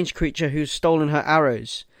strange creature who's stolen her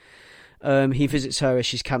arrows. He visits her as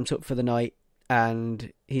she's camped up for the night,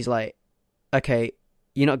 and he's like, okay,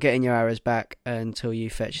 you're not getting your arrows back until you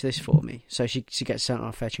fetch this for me. So she gets sent on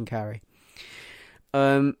a fetch and carry.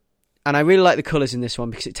 And I really like the colours in this one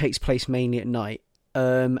because it takes place mainly at night.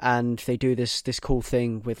 And they do this cool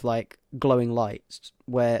thing with like glowing lights,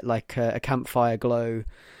 where like a campfire glow,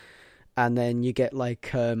 and then you get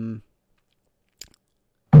like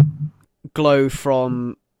glow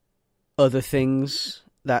from other things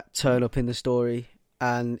that turn up in the story,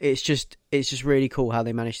 and it's just really cool how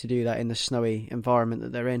they managed to do that in the snowy environment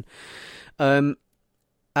that they're in.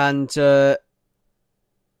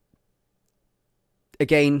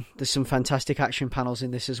 Again, there's some fantastic action panels in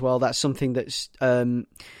this as well. That's something that's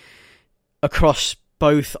across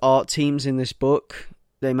both art teams in this book.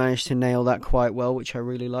 They managed to nail that quite well, which I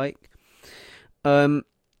really like.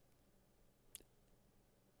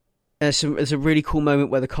 There's a really cool moment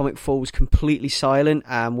where the comic falls completely silent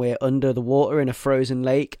and we're under the water in a frozen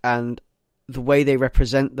lake, and the way they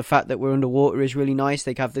represent the fact that we're underwater is really nice.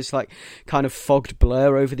 They have this like kind of fogged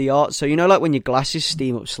blur over the art, so you know, like when your glasses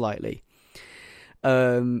steam up slightly.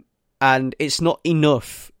 And it's not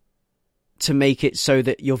enough to make it so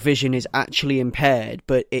that your vision is actually impaired,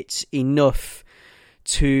 but it's enough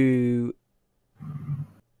to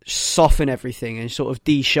soften everything and sort of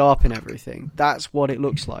de-sharpen everything. That's what it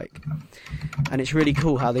looks like, and it's really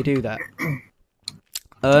cool how they do that.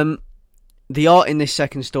 The art in this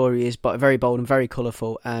second story is very bold and very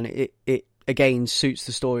colourful, and it again suits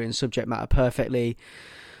the story and subject matter perfectly.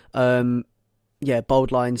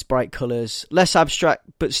 Bold lines, bright colours, less abstract,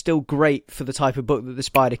 but still great for the type of book that the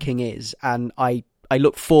Spider King is. And I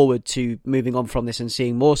look forward to moving on from this and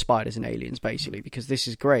seeing more spiders and aliens, basically, because this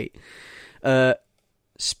is great.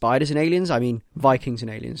 Spiders and aliens? I mean, Vikings and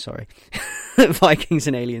aliens, sorry. Vikings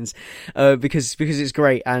and aliens. Because it's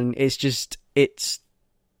great, and it's just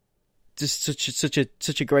such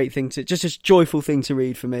a great thing just a joyful thing to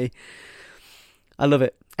read for me. I love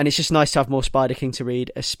it. And it's just nice to have more Spider King to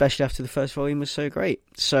read, especially after the first volume was so great.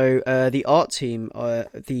 So the art team,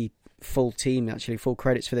 the full team, actually, full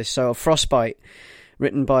credits for this. So Frostbite,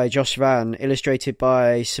 written by Josh Van, illustrated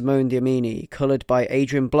by Simone Diamini, coloured by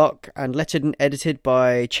Adrian Block, and lettered and edited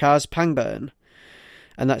by Chaz Pangburn.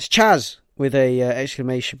 And that's Chaz with a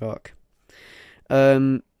exclamation mark.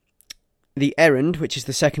 The Errand, which is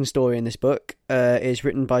the second story in this book, is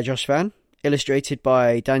written by Josh Van, illustrated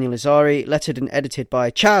by Daniel Azari, lettered and edited by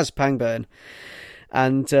Chaz Pangburn.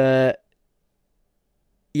 And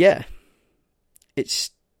it's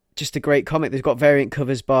just a great comic. They've got variant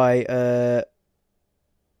covers by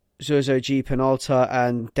Zozo G. Penalta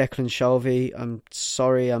and Declan Shalvey. I'm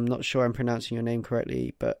sorry, I'm not sure I'm pronouncing your name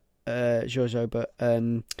correctly, but Zozo, but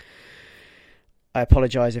I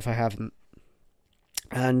apologise if I haven't.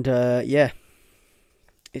 And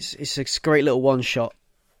it's a great little one shot.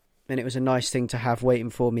 And it was a nice thing to have waiting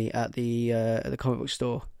for me at the comic book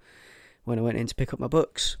store when I went in to pick up my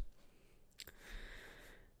books.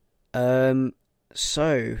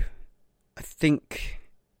 So I think,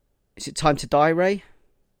 is it time to die, Ray?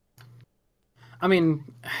 I mean,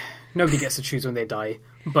 nobody gets to choose when they die,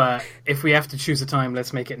 but if we have to choose a time,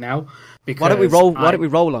 let's make it now. Because why don't we roll? Why don't we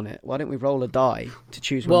roll on it? Why don't we roll a die to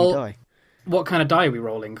choose when we die? What kind of die are we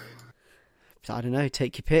rolling? I don't know.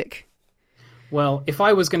 Take your pick. Well, if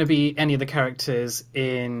I was going to be any of the characters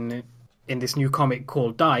in in this new comic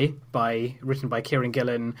called Die, written by Kieran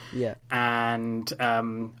Gillen, Yeah. and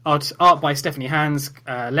art by Stephanie Hans,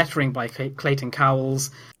 lettering by Clayton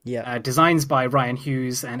Cowles, Yeah. designs by Ryan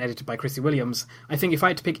Hughes, and edited by Chrissy Williams. I think if I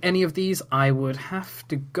had to pick any of these, I would have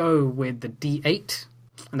to go with the D8,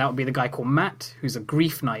 and that would be the guy called Matt, who's a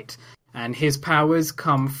grief knight. And his powers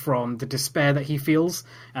come from the despair that he feels.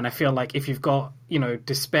 And I feel like if you've got,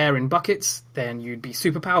 despair in buckets, then you'd be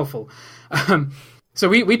super powerful. So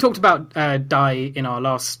we talked about Die in our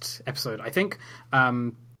last episode, I think.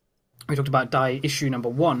 We talked about Die issue number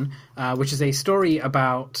 1, which is a story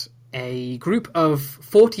about a group of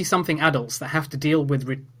 40-something adults that have to deal with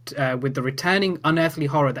the returning unearthly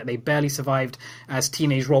horror that they barely survived as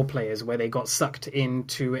teenage role players, where they got sucked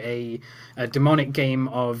into a demonic game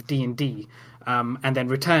of D&D, and then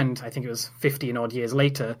returned, I think it was 50 odd years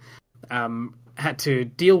later, had to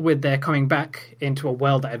deal with their coming back into a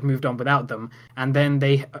world that had moved on without them, and then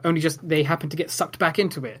they happened to get sucked back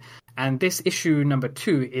into it. And this issue number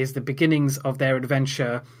 2 is the beginnings of their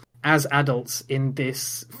adventure as adults in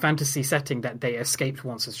this fantasy setting that they escaped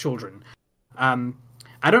once as children.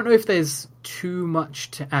 I don't know if there's too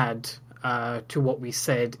much to add to what we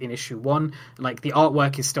said in issue 1. Like, the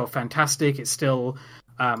artwork is still fantastic. It's still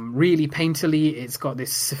really painterly. It's got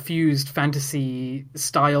this suffused fantasy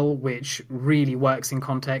style, which really works in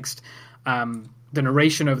context. The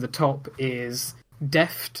narration over the top is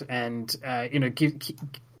deft and,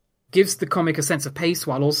 gives the comic a sense of pace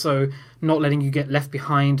while also not letting you get left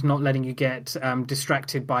behind, not letting you get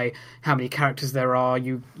distracted by how many characters there are.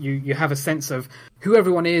 You have a sense of who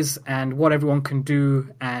everyone is and what everyone can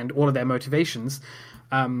do and all of their motivations.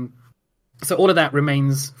 So all of that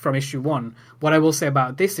remains from issue 1. What I will say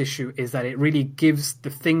about this issue is that it really gives the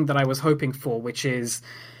thing that I was hoping for, which is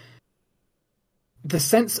the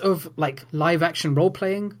sense of like live action role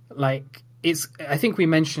playing. Like, I think we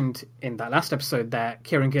mentioned in that last episode that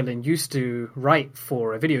Kieran Gillen used to write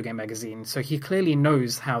for a video game magazine, so he clearly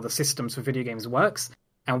knows how the systems for video games works,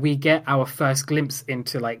 and we get our first glimpse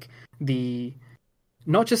into like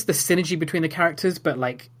not just the synergy between the characters, but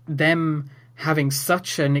like them having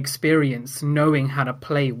such an experience knowing how to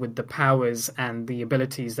play with the powers and the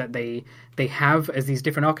abilities that they have as these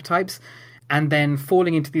different archetypes, and then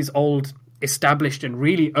falling into these old established and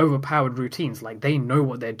really overpowered routines. Like, they know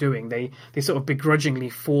what they're doing. They sort of begrudgingly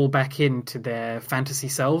fall back into their fantasy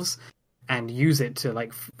selves and use it to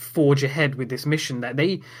like forge ahead with this mission that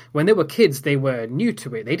when they were kids, they were new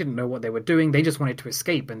to it. They didn't know what they were doing. They just wanted to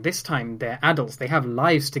escape. And this time they're adults. They have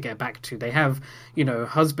lives to get back to. They have,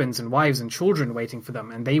 husbands and wives and children waiting for them.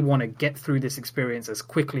 And they want to get through this experience as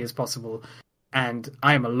quickly as possible. And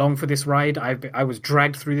I am along for this ride. I was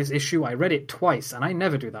dragged through this issue. I read it twice, and I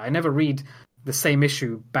never do that. I never read the same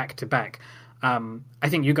issue back to back. I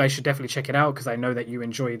think you guys should definitely check it out because I know that you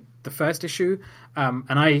enjoyed the first issue. And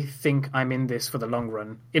I think I'm in this for the long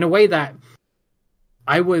run. In a way that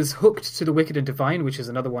I was hooked to The Wicked and Divine, which is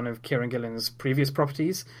another one of Kieran Gillen's previous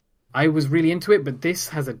properties. I was really into it, but this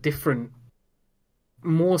has a different,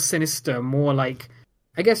 more sinister, more like,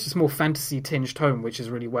 I guess just more fantasy tinged tone, which is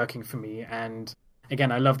really working for me. And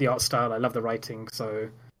again, I love the art style, I love the writing. So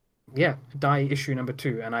yeah, Die issue number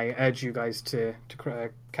 2, and I urge you guys to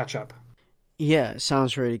catch up. Yeah,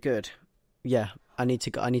 sounds really good. Yeah, I need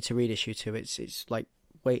to read issue 2. It's like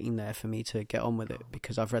waiting there for me to get on with it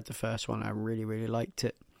because I've read the first one. I really, really liked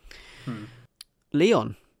it.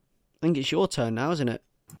 Leon, I think it's your turn now, isn't it?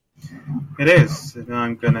 It is. And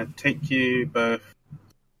I'm going to take you both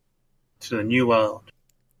to the new world.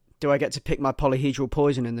 Do I get to pick my polyhedral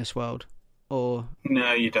poison in this world? Or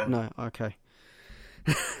No, you don't. No, okay.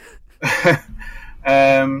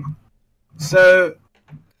 So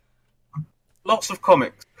lots of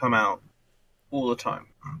comics come out all the time.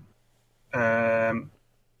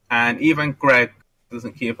 And even Greg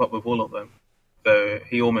doesn't keep up with all of them, though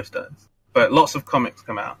he almost does. But lots of comics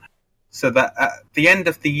come out. So that at the end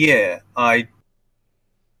of the year, I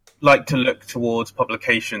like to look towards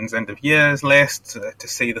publications' end of years lists to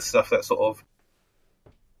see the stuff that sort of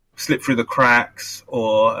slipped through the cracks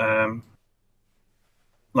or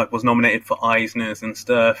like was nominated for Eisners and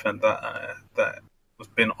stuff, and that was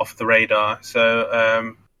been off the radar.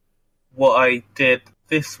 So what I did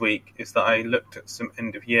this week is that I looked at some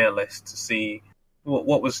end of year lists to see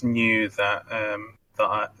what was new that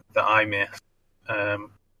I missed,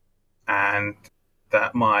 and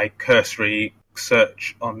that my cursory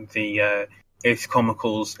search on the Ace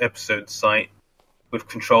Comicals episode site with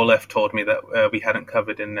Control F told me that we hadn't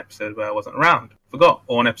covered in an episode where I wasn't around. Forgot.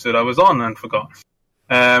 Or an episode I was on and forgot.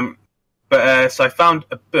 So I found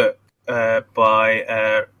a book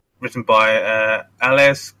written by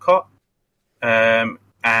Ales Cott.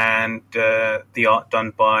 and the art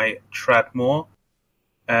done by Tradmore.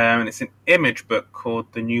 And it's an image book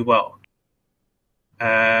called The New World.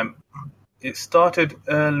 It started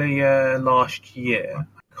earlier last year.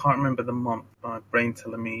 I can't remember the month. My brain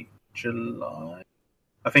telling me July.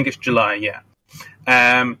 I think it's July, yeah.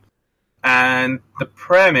 And the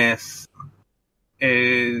premise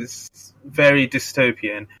is very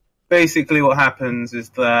dystopian. Basically what happens is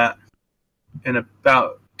that in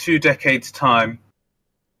about 2 decades' time,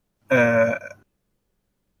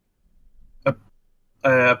 a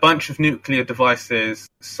bunch of nuclear devices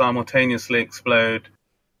simultaneously explode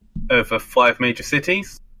over 5 major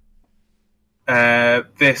cities. After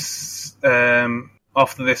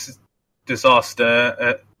this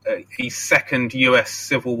disaster, a second US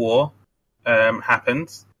Civil War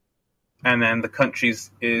happens, and then the country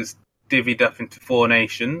is divvied up into 4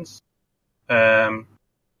 nations.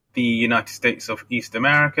 The United States of East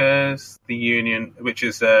Americas, the Union, which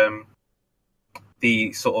is the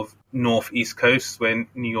sort of northeast coast where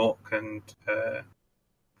New York and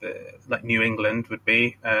like New England would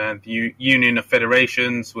be, the Union of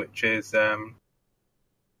Federations, which is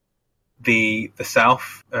the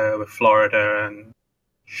South with Florida and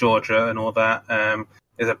Georgia and all that.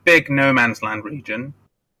 There's a big no man's land region,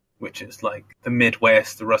 which is like the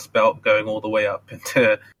Midwest, the Rust Belt, going all the way up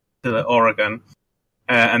into Oregon.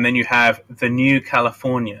 And then you have the New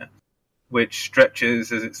California, which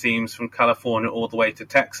stretches, as it seems, from California all the way to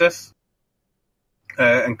Texas,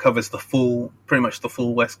 and covers pretty much the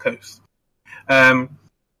full West Coast. And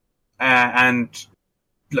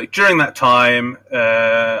like during that time,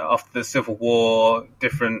 after the Civil War,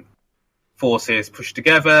 different forces pushed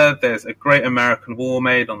together. There's a great American wall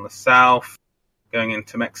made on the South, going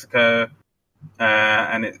into Mexico,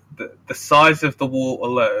 and the size of the wall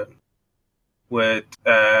alone would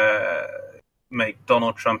make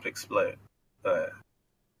Donald Trump explode. But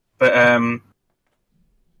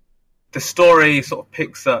the story sort of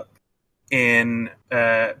picks up in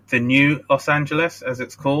the new Los Angeles, as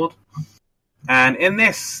it's called. And in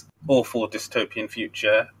this awful dystopian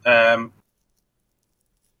future,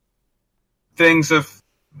 things have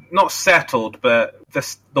not settled, but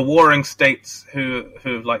the warring states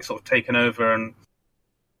who've like sort of taken over and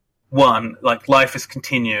won, like life is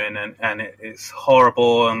continuing, and it's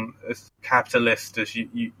horrible and as capitalist as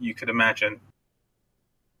you could imagine.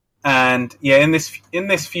 And yeah, in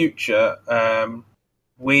this future,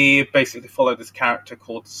 we basically follow this character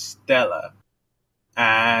called Stella,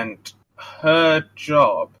 and her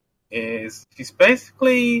job is she's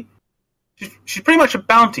pretty much a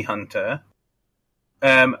bounty hunter,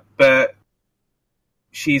 but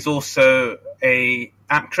she's also a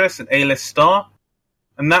actress, an A-list star,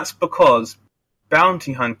 and that's because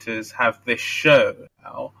bounty hunters have this show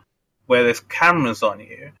now where there's cameras on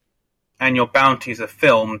you, and your bounties are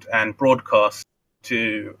filmed and broadcast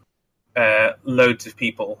to loads of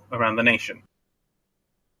people around the nation.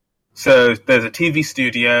 So there's a TV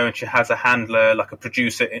studio, and she has a handler, like a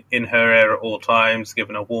producer, in her ear at all times,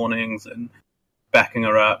 giving her warnings and backing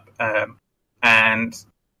her up. And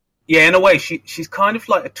yeah, in a way, she's kind of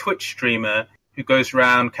like a Twitch streamer who goes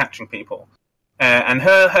around catching people. And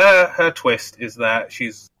her twist is that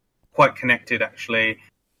she's quite connected, actually,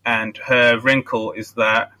 and her wrinkle is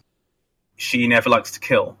that she never likes to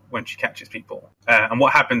kill when she catches people. And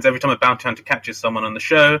what happens every time a bounty hunter catches someone on the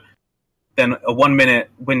show, then a 1-minute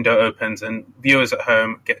window opens and viewers at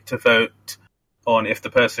home get to vote on if the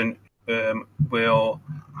person will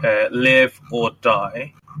live or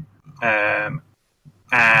die.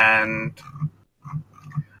 And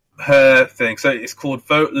her thing, so it's called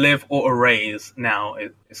Vote, Live or Erase now,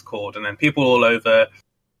 it's called. And then people all over,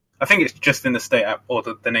 I think it's just in the state or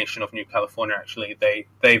the nation of New California, actually,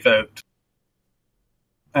 they vote.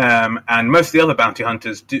 And most of the other bounty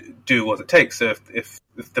hunters do what it takes. So if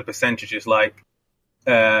the percentage is like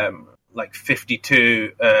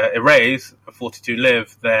 52 erase, 42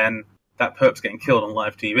 live, then that perp's getting killed on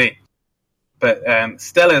live TV. But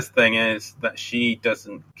Stella's thing is that she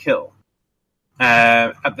doesn't kill.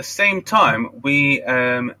 At the same time, we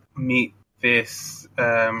meet this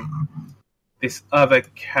other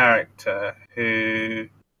character who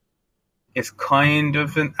is kind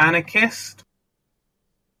of an anarchist.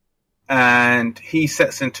 And he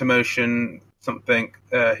sets into motion something,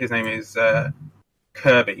 his name is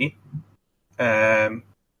Kirby, and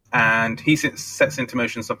he sets into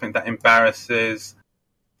motion something that embarrasses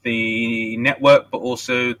the network, but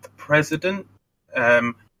also the president,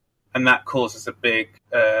 and that causes a big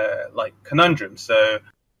conundrum. So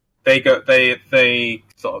they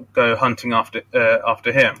sort of go hunting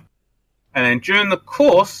after him, and then during the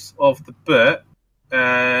course of the book,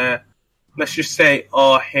 let's just say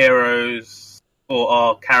our heroes or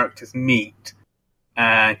our characters meet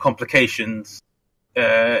and complications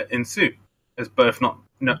ensue as both not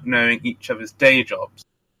knowing each other's day jobs.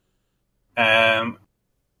 And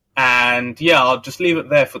yeah, I'll just leave it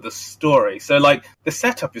there for the story. So like the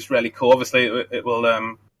setup is really cool. Obviously it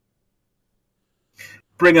will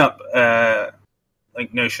bring up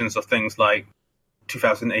like notions of things like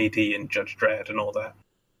 2000 AD and Judge Dredd and all that.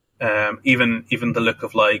 Even the look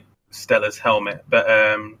of like Stella's helmet, but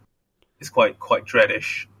it's quite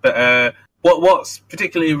Dreddish. But what's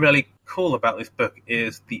particularly really cool about this book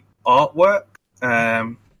is the artwork.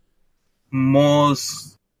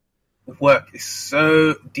 Moore's work is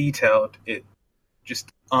so detailed, it's just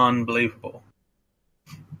unbelievable.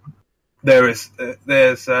 There's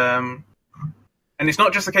and it's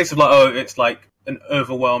not just a case of like, it's like an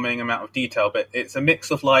overwhelming amount of detail, but it's a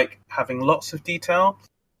mix of like having lots of detail,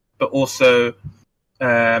 but also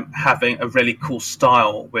having a really cool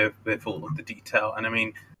style with all of the detail. And I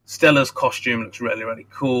mean, Stella's costume looks really, really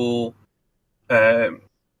cool.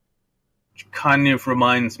 Kind of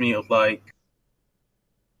reminds me of like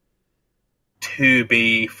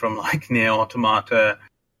 2B from like Nier Automata,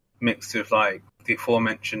 mixed with like the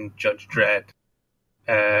aforementioned Judge Dredd,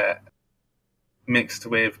 mixed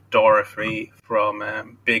with Dorothy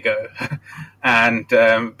from Big O, and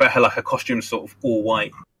but her costume's sort of all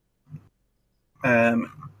white, and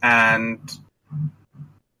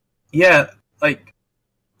yeah, like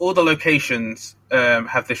all the locations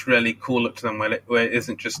have this really cool look to them, where it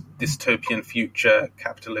isn't just dystopian future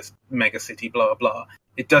capitalist mega city blah blah.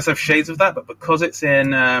 It does have shades of that, but because it's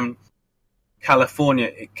in California,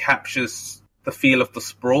 it captures the feel of the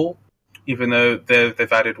sprawl, even though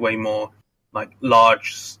they've added way more like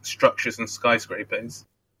large structures and skyscrapers.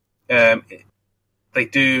 They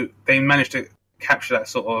manage to capture that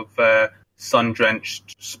sort of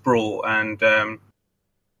sun-drenched sprawl, and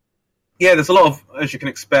yeah, there's a lot of, as you can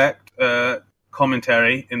expect,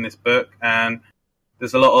 commentary in this book, and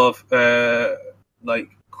there's a lot of like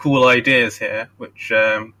cool ideas here, which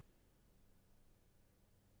have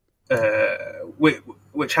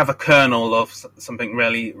a kernel of something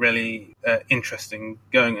really, really interesting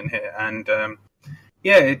going in here, and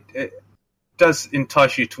yeah, it does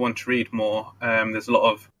entice you to want to read more. There's a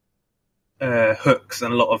lot of hooks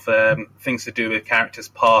and a lot of things to do with characters'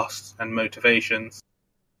 past and motivations,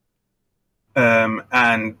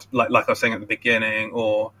 and like I was saying at the beginning,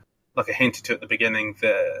 or like I hinted to at the beginning,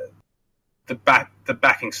 the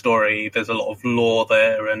backing story. There's a lot of lore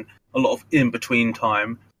there and a lot of in between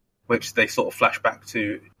time, which they sort of flash back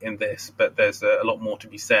to in this, but there's a lot more to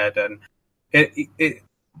be said, and it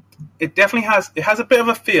definitely has a bit of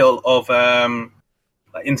a feel of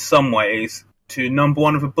in some ways to Number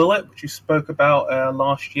One of a Bullet, which you spoke about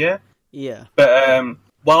last year. Yeah. But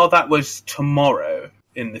while that was tomorrow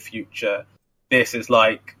in the future, this is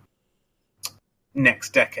like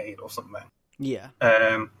next decade or something. Yeah.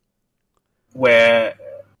 Where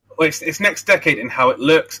it's next decade in how it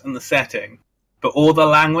looks and the setting, but all the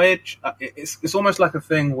language, it's almost like a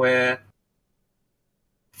thing where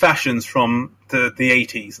fashions from the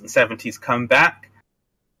 80s and 70s come back,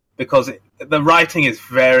 because the writing is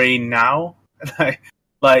very now.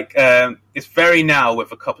 like it's very now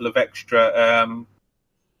with a couple of extra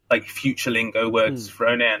like future lingo words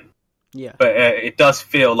thrown in. Yeah. But it does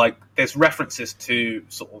feel like there's references to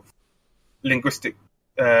sort of linguistic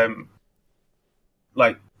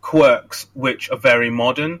like quirks which are very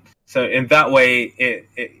modern. So in that way,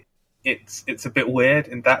 it's a bit weird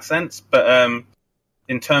in that sense. But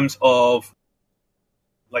in terms of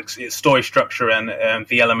like its story structure and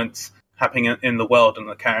the elements happening in the world and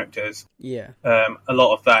the characters, yeah, a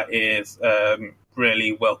lot of that is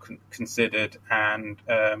really well considered, and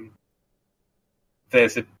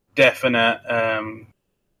there's a definite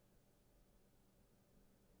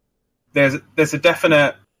there's a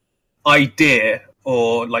definite idea,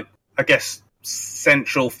 or like I guess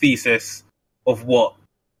central thesis of what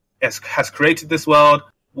has created this world,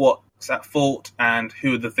 what's at fault, and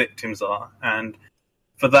who the victims are. And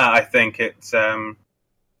for that, I think it's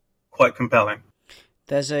quite compelling.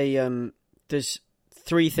 There's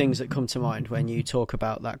three things that come to mind when you talk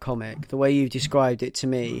about that comic. The way you've described it to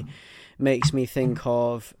me makes me think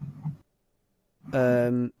of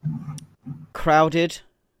Crowded,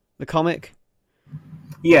 the comic.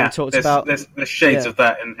 Yeah, there's shades of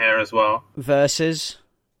that in here as well. Versus,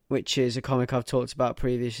 which is a comic I've talked about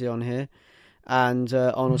previously on here, and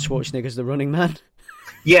Arnold Schwarzenegger's The Running Man.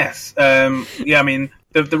 Yes, yeah. I mean,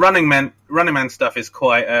 the Running Man stuff is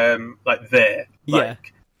quite like there.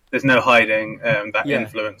 Like, there's no hiding that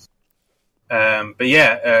influence. But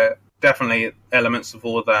yeah, definitely elements of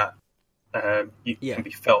all that can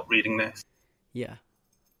be felt reading this. Yeah.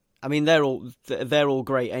 I mean, they're all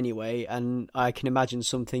great anyway, and I can imagine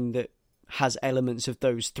something that has elements of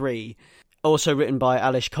those three. Also written by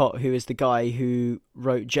Alish Kott, who is the guy who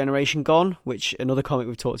wrote Generation Gone, which another comic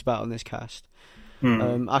we've talked about on this cast.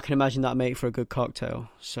 I can imagine that make for a good cocktail.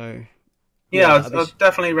 So yeah, I'd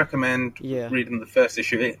definitely recommend reading the first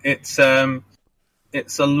issue. It's a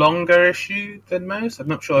longer issue than most. I'm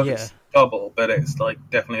not sure if it's double, but it's like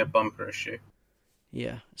definitely a bumper issue.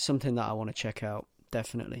 Yeah, something that I want to check out,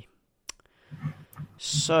 definitely.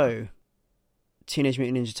 So, Teenage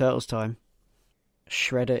Mutant Ninja Turtles time.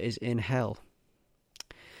 Shredder is in hell.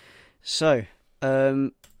 So,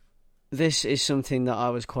 this is something that I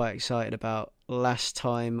was quite excited about last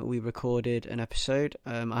time we recorded an episode.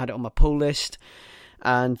 I had it on my pull list,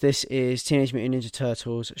 and this is Teenage Mutant Ninja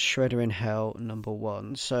Turtles Shredder in Hell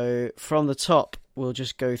 #1. So, from the top, we'll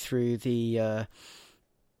just go through the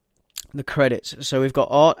credits. So we've got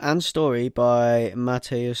art and story by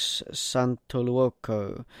Matheus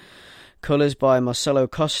Santoluoco. Colours by Marcelo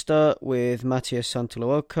Costa with Matheus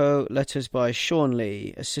Santoluoco. Letters by Sean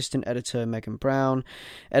Lee. Assistant editor Megan Brown.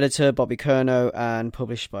 Editor Bobby Curnow. And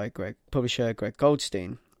publisher Greg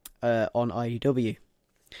Goldstein on IDW.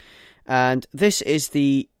 And this is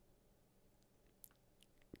the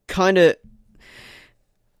kind of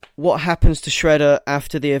what happens to Shredder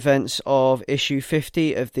after the events of issue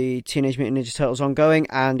 50 of the Teenage Mutant Ninja Turtles ongoing,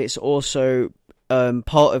 and it's also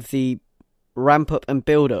part of the ramp up and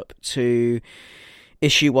build up to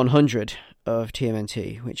issue 100 of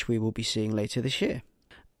TMNT, which we will be seeing later this year.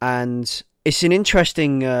 And it's an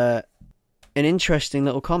interesting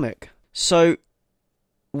little comic. So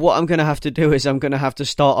what I'm going to have to do is I'm going to have to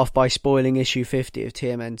start off by spoiling issue 50 of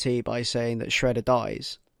TMNT by saying that Shredder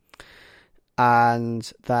dies.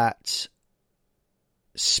 And that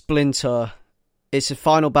Splinter, it's a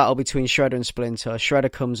final battle between Shredder and Splinter.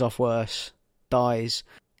 Shredder comes off worse, dies,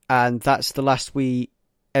 and that's the last we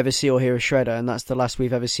ever see or hear of Shredder, and that's the last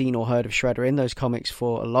we've ever seen or heard of Shredder in those comics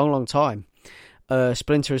for a long, long time.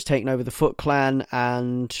 Splinter has taken over the Foot Clan,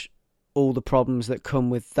 and all the problems that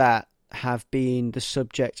come with that have been the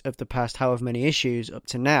subject of the past however many issues up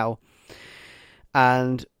to now.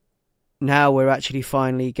 And now we're actually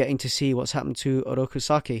finally getting to see what's happened to Oroku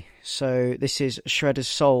Saki. So this is Shredder's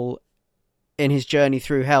soul in his journey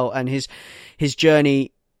through hell, and his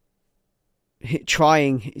journey he's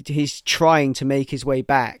trying to make his way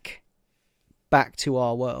back to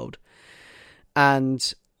our world.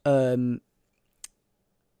 And in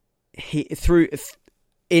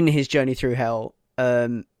his journey through hell,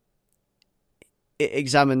 it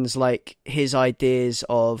examines like his ideas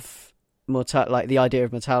of like the idea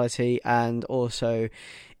of mortality, and also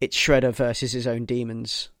it's Shredder versus his own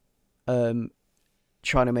demons, trying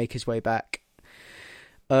to make his way back.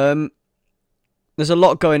 There's a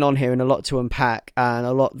lot going on here and a lot to unpack, and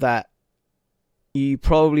a lot that you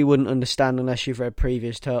probably wouldn't understand unless you've read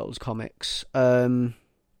previous Turtles comics.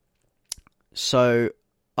 So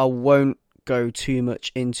I won't go too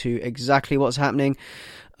much into exactly what's happening.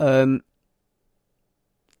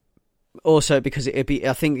 Also, because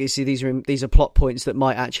I think these are plot points that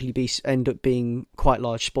might actually end up being quite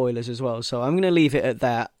large spoilers as well. So I'm going to leave it at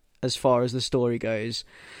that as far as the story goes.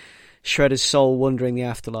 Shredder's soul wandering the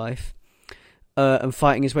afterlife, and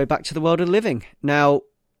fighting his way back to the world of the living. Now,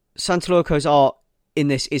 Santoluoco's art in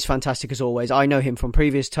this is fantastic as always. I know him from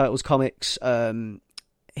previous Turtles comics.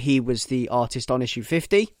 He was the artist on issue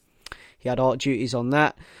 50. He had art duties on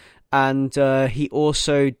that, and he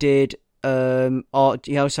also did. He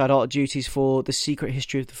also had art duties for The Secret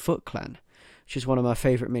History of the Foot Clan, which is one of my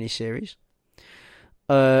favourite miniseries,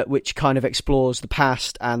 which kind of explores the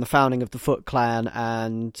past and the founding of the Foot Clan,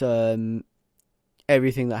 and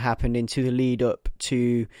everything that happened into the lead up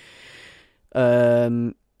to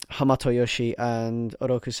Hamato Yoshi and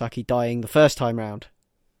Oroku Saki dying the first time round.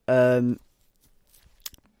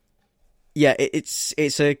 Yeah,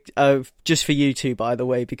 it's a just for you two, by the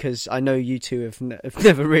way, because I know you two have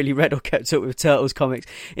never really read or kept up with Turtles comics.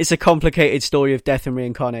 It's a complicated story of death and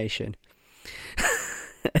reincarnation,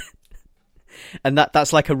 and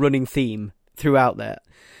that's like a running theme throughout there.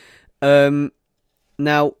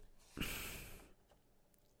 Now,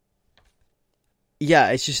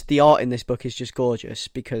 yeah, it's just the art in this book is just gorgeous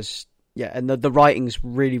because and the writing's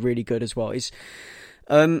really, really good as well.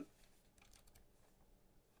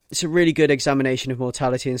 It's a really good examination of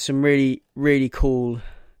mortality and some really, really cool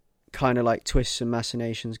kind of like twists and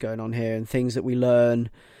machinations going on here, and things that we learn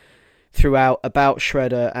throughout about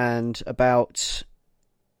Shredder and about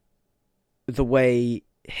the way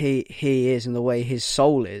he is and the way his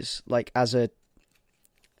soul is, like as a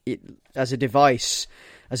as a device,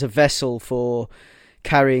 as a vessel for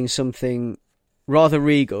carrying something rather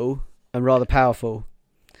regal and rather powerful.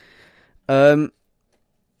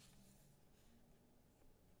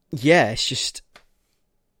 It's just,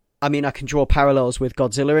 I mean, I can draw parallels with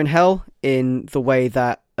Godzilla in Hell in the way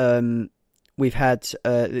that we've had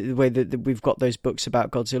the way that we've got those books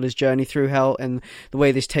about Godzilla's journey through hell, and the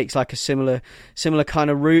way this takes like a similar kind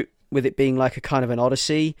of route, with it being like a kind of an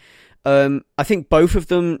odyssey. I think both of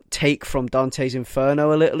them take from Dante's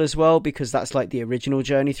Inferno a little as well, because that's like the original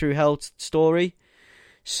Journey Through Hell story.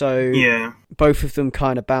 So yeah, both of them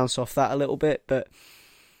kind of bounce off that a little bit. But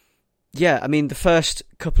yeah, I mean, the first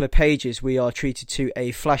couple of pages we are treated to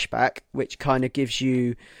a flashback, which kind of gives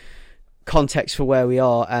you context for where we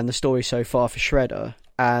are and the story so far for Shredder.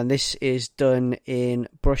 And this is done in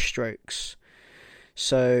brushstrokes.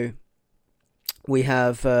 So we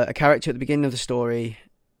have a character at the beginning of the story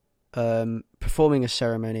performing a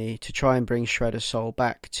ceremony to try and bring Shredder's soul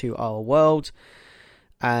back to our world.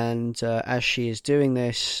 And as she is doing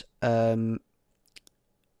this,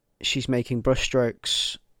 she's making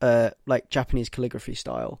brushstrokes, like Japanese calligraphy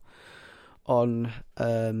style, on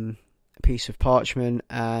a piece of parchment.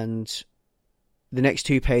 And the next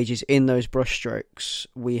 2 pages, in those brushstrokes,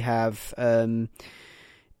 we have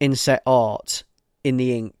inset art in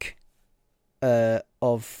the ink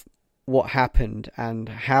of what happened and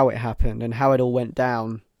how it happened and how it all went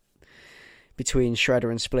down between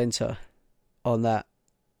Shredder and Splinter on that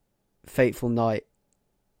fateful night,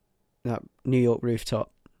 that New York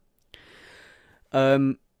rooftop.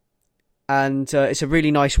 And it's a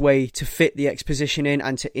really nice way to fit the exposition in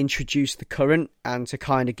and to introduce the current and to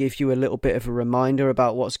kind of give you a little bit of a reminder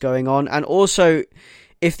about what's going on. And also,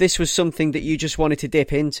 if this was something that you just wanted to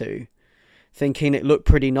dip into, thinking it looked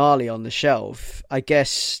pretty gnarly on the shelf, I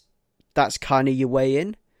guess that's kind of your way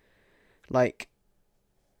in. Like,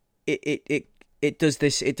 it does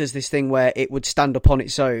this thing where it would stand up on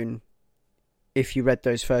its own if you read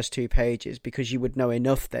those first 2 pages, because you would know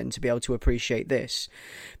enough then to be able to appreciate this,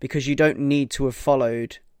 because you don't need to have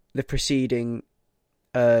followed the preceding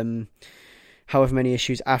however many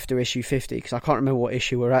issues after issue 50, because I can't remember what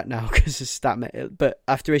issue we're at now because of stat, but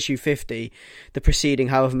after issue 50, the preceding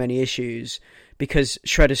however many issues, because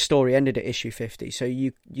Shredder's story ended at issue 50, so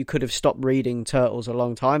you could have stopped reading Turtles a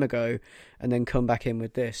long time ago and then come back in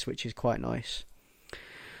with this, which is quite nice.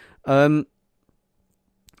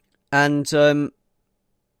 It's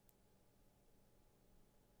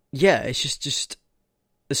just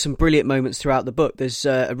there's some brilliant moments throughout the book. There's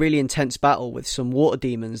a really intense battle with some water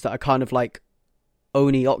demons that are kind of like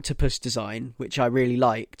Oni octopus design, which I really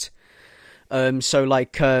liked. So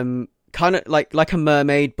like kind of like a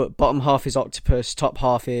mermaid, but bottom half is octopus, top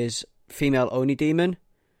half is female Oni demon.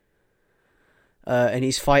 And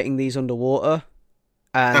he's fighting these underwater.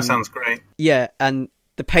 And that sounds great. Yeah, and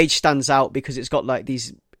the page stands out because it's got like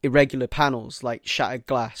these irregular panels, like shattered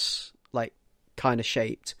glass, like kind of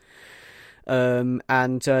shaped.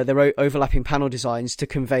 And they're overlapping panel designs to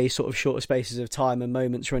convey sort of shorter spaces of time and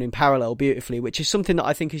moments running parallel beautifully, which is something that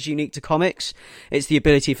I think is unique to comics. It's the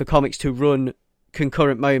ability for comics to run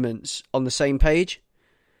concurrent moments on the same page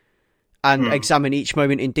and examine each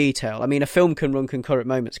moment in detail. I mean, a film can run concurrent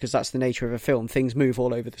moments because that's the nature of a film. Things move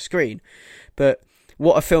all over the screen. But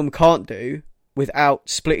what a film can't do, without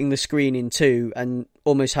splitting the screen in two and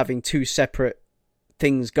almost having 2 separate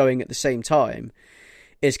things going at the same time,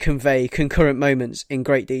 is convey concurrent moments in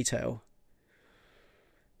great detail.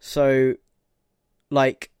 So,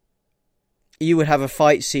 like, you would have a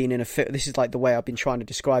fight scene in a film. This is like the way I've been trying to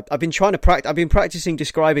describe. I've been practicing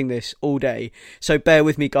describing this all day. So bear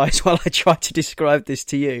with me, guys, while I try to describe this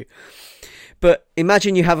to you. But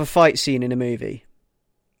imagine you have a fight scene in a movie,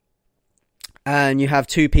 and you have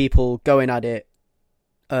 2 people going at it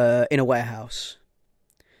in a warehouse.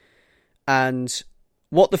 And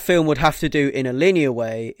what the film would have to do in a linear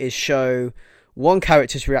way is show one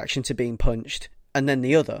character's reaction to being punched and then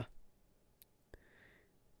the other.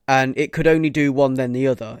 And it could only do one then the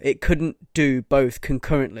other. It couldn't do both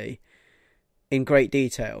concurrently in great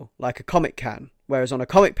detail like a comic can. Whereas on a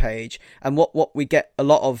comic page, and what we get a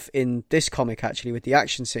lot of in this comic actually with the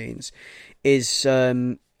action scenes, is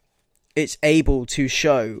it's able to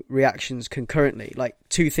show reactions concurrently, like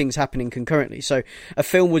 2 things happening concurrently. So a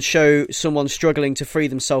film would show someone struggling to free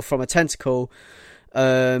themselves from a tentacle,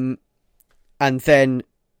 and then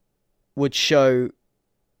would show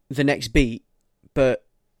the next beat. But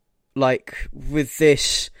like with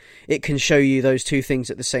this, it can show you those 2 things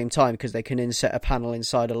at the same time because they can inset a panel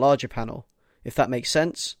inside a larger panel, if that makes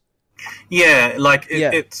sense. Yeah, like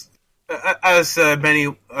it's as I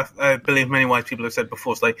believe many wise people have said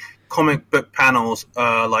before, it's like comic book panels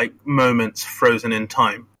are like moments frozen in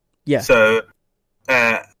time. Yeah. So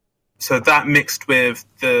that mixed with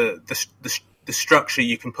the structure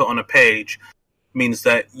you can put on a page means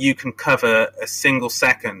that you can cover a single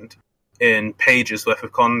second in pages worth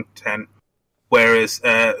of content, whereas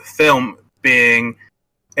film being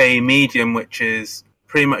a medium which is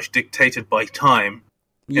pretty much dictated by time,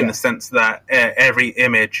 in the sense that every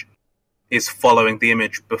image is following the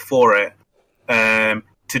image before it.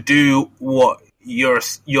 To do what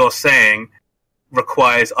you're saying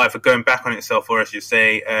requires either going back on itself or, as you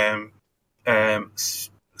say,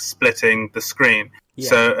 splitting the screen. Yeah.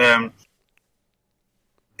 So,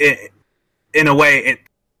 in a way,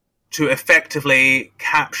 to effectively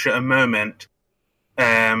capture a moment,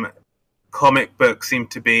 comic books seem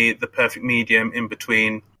to be the perfect medium in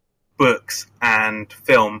between books and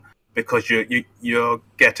film, because you're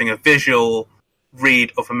getting a visual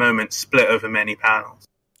read of a moment split over many panels.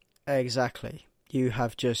 Exactly. You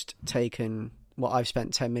have just taken what I've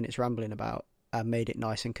spent 10 minutes rambling about and made it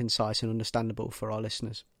nice and concise and understandable for our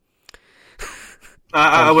listeners.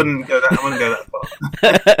 I wouldn't go that far.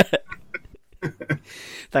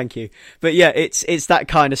 Thank you. But yeah, it's that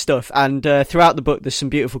kind of stuff. And throughout the book, there's some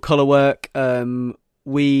beautiful colour work.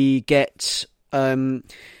 We get the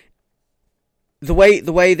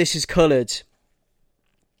way this is coloured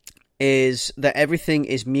is that everything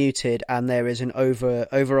is muted and there is an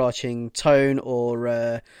overarching tone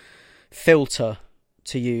or filter,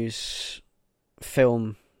 to use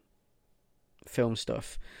film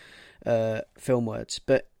stuff, film words.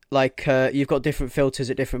 But like you've got different filters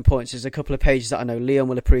at different points. There's a couple of pages that I know Leon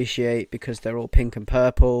will appreciate because they're all pink and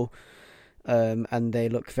purple, and they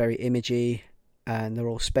look very imagey and they're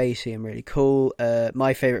all spacey and really cool.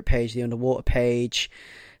 My favourite page, the underwater page,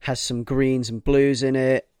 has some greens and blues in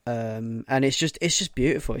it. And it's just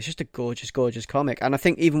beautiful. It's just a gorgeous comic. And I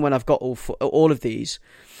think even when I've got all of these,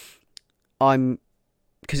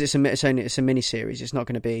 because it's a mini series, it's not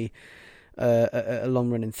going to be a long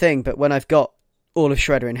running thing. But when I've got all of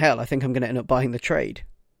Shredder in Hell, I think I'm going to end up buying the trade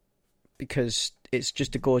because it's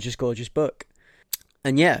just a gorgeous book.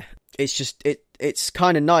 And yeah, it's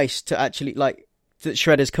kind of nice to actually like that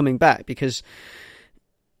Shredder's coming back, because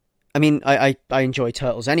I mean I enjoy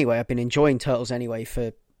Turtles anyway. I've been enjoying Turtles anyway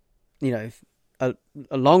for a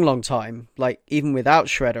long time. Like even without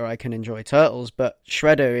Shredder I can enjoy Turtles, but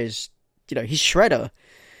Shredder is he's Shredder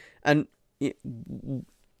and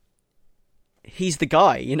he's the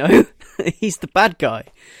guy, he's the bad guy.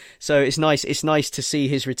 So it's nice to see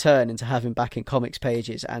his return and to have him back in comics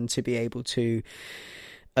pages and to be able to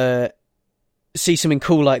see something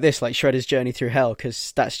cool like this, like Shredder's Journey Through Hell,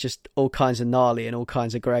 because that's just all kinds of gnarly and all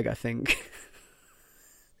kinds of Greg, I think.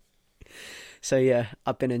 So yeah,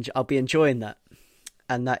 I'll be enjoying that,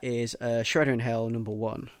 and that is Shredder in Hell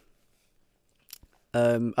 #1.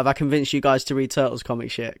 Have I convinced you guys to read Turtles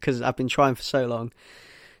comics yet? Because I've been trying for so long.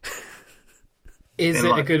 Is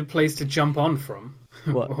it a good place to jump on from?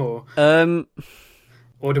 What? Or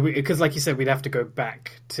do we? Because, like you said, we'd have to go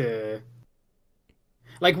back to.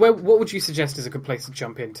 Like, what would you suggest is a good place to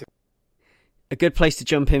jump into? A good place to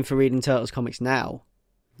jump in for reading Turtles comics now?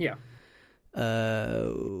 Yeah.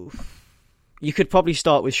 You could probably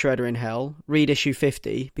start with Shredder in Hell, read issue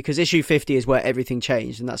 50, because issue 50 is where everything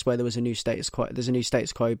changed, and that's where there was a new status quo. There's a new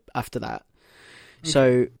status quo after that. Okay.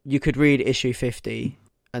 So you could read issue 50,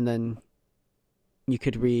 and then you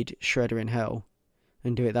could read Shredder in Hell,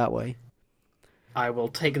 and do it that way. I will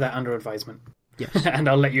take that under advisement. Yes. And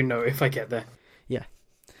I'll let you know if I get there. Yeah.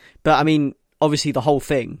 But, I mean, obviously the whole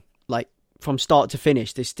thing, like, from start to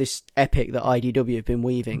finish, this epic that IDW have been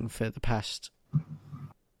weaving for the past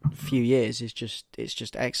few years it's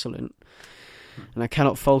just excellent, and I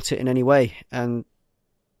cannot fault it in any way. And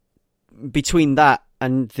between that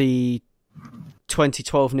and the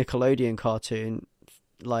 2012 Nickelodeon cartoon,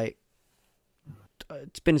 like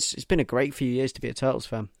it's been a great few years to be a Turtles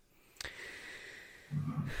fan,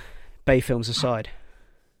 Bay films aside.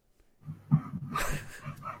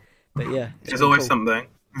 But yeah, there's always something.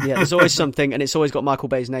 Yeah, there's always something, and it's always got Michael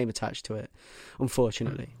Bay's name attached to it,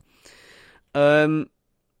 unfortunately.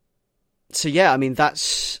 So yeah, I mean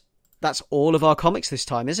that's all of our comics this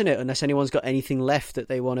time, isn't it? Unless anyone's got anything left that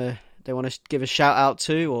they want to give a shout out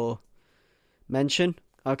to or mention.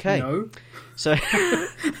 Okay. No. So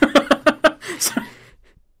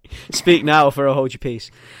speak now for a hold your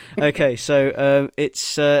peace. Okay, so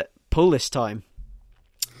it's pull list time,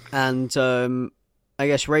 and I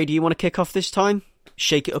guess Ray, do you want to kick off this time?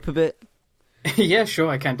 Shake it up a bit. Yeah, sure,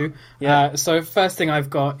 I can do. Yeah. So first thing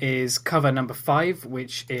I've got is cover number 5,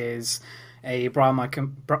 which is Brian Michael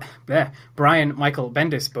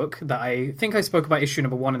Bendis book that I think I spoke about issue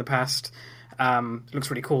number 1 in the past. It looks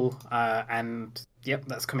really cool, and yep,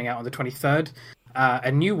 that's coming out on the 23rd.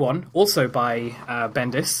 A new one, also by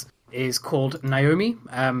Bendis, is called Naomi,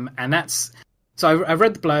 and that's... So I've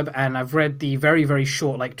read the blurb, and I've read the very, very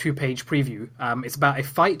short, 2-page preview. It's about a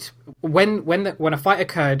fight when a fight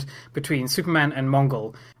occurred between Superman and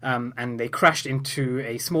Mongul, and they crashed into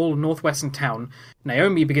a small northwestern town.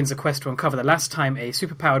 Naomi begins a quest to uncover the last time a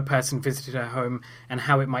superpowered person visited her home and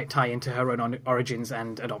how it might tie into her own origins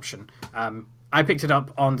and adoption. I picked it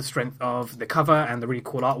up on the strength of the cover and the really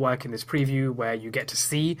cool artwork in this preview, where you get to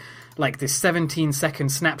see this 17-second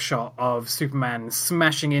snapshot of Superman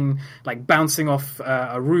smashing in, bouncing off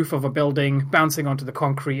a roof of a building, bouncing onto the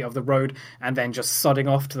concrete of the road, and then just sodding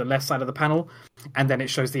off to the left side of the panel. And then it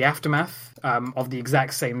shows the aftermath of the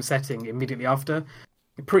exact same setting immediately after.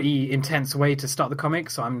 A pretty intense way to start the comic,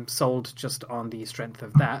 so I'm sold just on the strength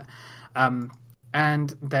of that.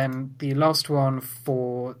 And then the last one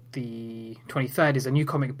for the 23rd is a new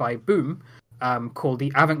comic by Boom called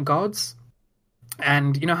The Avant-Gardes.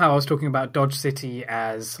 And you know how I was talking about Dodge City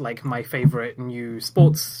as my favorite new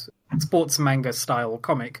sports manga style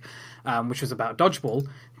comic, which was about dodgeball.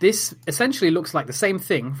 This essentially looks like the same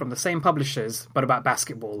thing from the same publishers, but about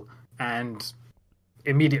basketball, and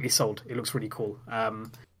immediately sold. It looks really cool.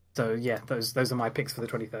 So yeah, those are my picks for the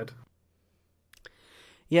 23rd.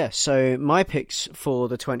 Yeah, so my picks for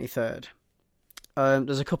the 23rd.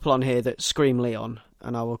 There's a couple on here that scream Leon,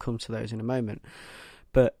 and I will come to those in a moment.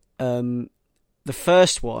 But the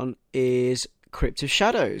first one is Crypt of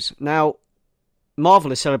Shadows. Now,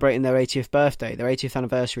 Marvel is celebrating their 80th birthday, their 80th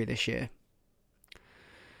anniversary this year.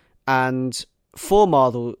 And for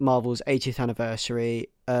Marvel's 80th anniversary,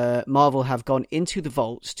 Marvel have gone into the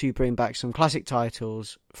vaults to bring back some classic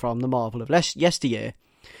titles from the Marvel of yesteryear.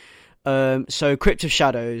 So Crypt of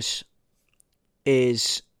Shadows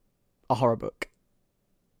is a horror book,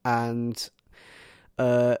 and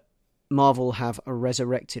Marvel have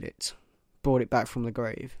resurrected it, brought it back from the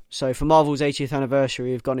grave. So for Marvel's 80th anniversary,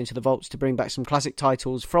 we've gone into the vaults to bring back some classic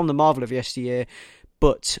titles from the Marvel of yesteryear,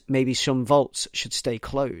 but maybe some vaults should stay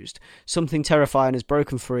closed. Something terrifying has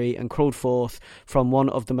broken free and crawled forth from one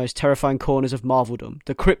of the most terrifying corners of Marveldom.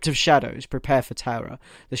 The Crypt of Shadows. Prepare for terror.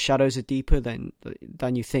 The shadows are deeper than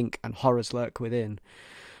you think, and horrors lurk within.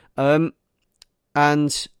 And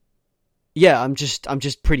yeah, I'm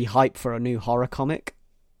just pretty hyped for a new horror comic.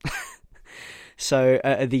 So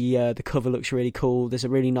the cover looks really cool. There's a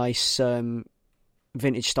really nice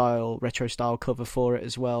vintage style, retro style cover for it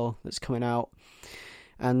as well that's coming out.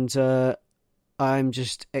 And I'm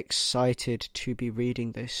just excited to be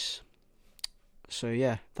reading this. So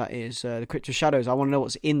yeah, that is the Crypt of Shadows. I want to know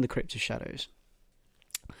what's in the Crypt of Shadows.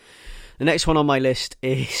 The next one on my list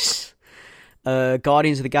is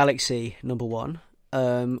Guardians of the Galaxy #1,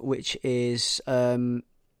 which is another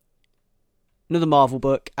Marvel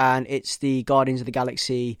book, and it's the Guardians of the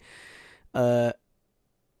Galaxy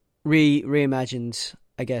reimagined,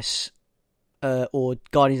 I guess, or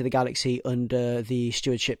Guardians of the Galaxy under the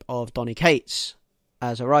stewardship of Donny Cates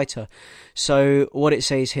as a writer. So what it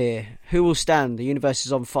says here: who will stand? The universe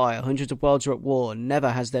is on fire. Hundreds of worlds are at war.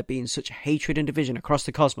 Never has there been such hatred and division across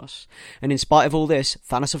the cosmos. And in spite of all this,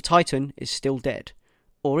 Thanos of Titan is still dead.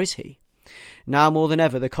 Or is he? Now more than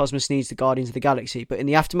ever, the cosmos needs the Guardians of the Galaxy, but in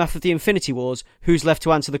the aftermath of the Infinity Wars, who's left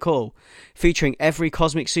to answer the call? Featuring every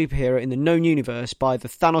cosmic superhero in the known universe by the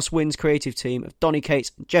Thanos Wins creative team of Donny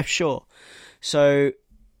Cates and Jeff Shaw. So,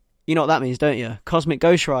 you know what that means, don't you? Cosmic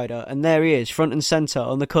Ghost Rider, and there he is, front and centre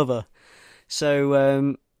on the cover.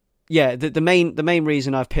 So, yeah, the main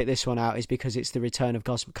reason I've picked this one out is because it's the return of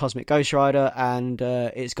Cosmic Ghost Rider, and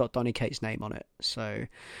it's got Donny Cates' name on it. So,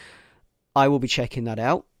 I will be checking that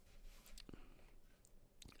out.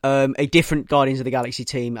 A different Guardians of the Galaxy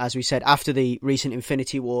team, as we said, after the recent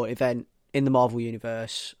Infinity War event in the Marvel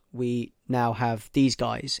Universe, we now have these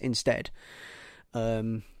guys instead.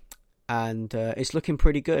 And it's looking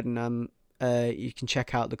pretty good, and you can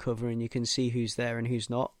check out the cover and you can see who's there and who's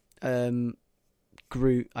not.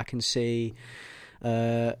 Groot, I can see.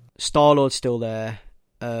 Star-Lord's still there.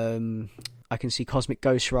 I can see Cosmic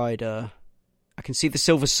Ghost Rider. I can see the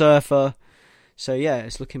Silver Surfer. So yeah,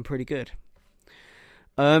 it's looking pretty good.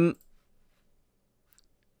 And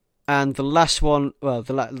the last one, well,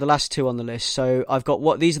 the last two on the list. So I've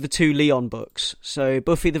got these are the two Leon books. So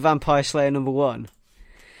Buffy the Vampire Slayer #1,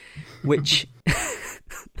 which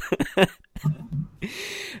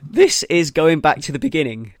this is going back to the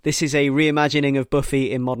beginning. This is a reimagining of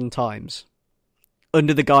Buffy in modern times,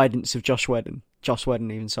 under the guidance of Joss Whedon.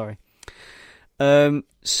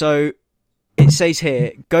 So it it says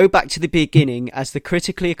here, go back to the beginning as the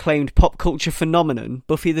critically acclaimed pop culture phenomenon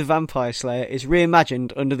Buffy the Vampire Slayer is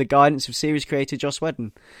reimagined under the guidance of series creator Joss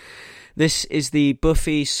Whedon. This is the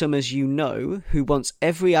Buffy Summers you know, who wants what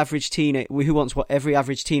every average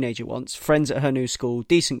teenager wants: friends at her new school,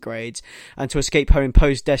 decent grades, and to escape her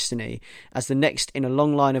imposed destiny as the next in a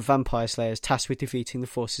long line of vampire slayers tasked with defeating the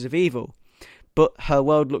forces of evil. But her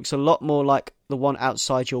world looks a lot more like the one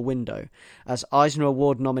outside your window, as Eisner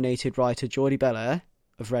Award-nominated writer Jordi Belair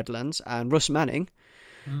of Redlands and Russ Manning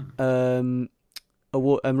Award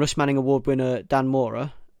winner Dan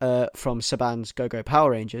Mora from Saban's Go-Go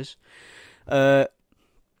Power Rangers,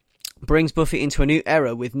 brings Buffy into a new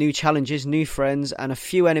era with new challenges, new friends, and a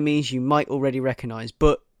few enemies you might already recognise.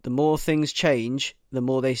 But the more things change, the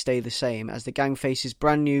more they stay the same, as the gang faces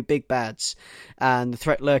brand new big bads, and the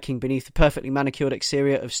threat lurking beneath the perfectly manicured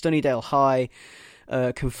exterior of Sunnydale High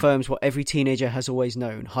confirms what every teenager has always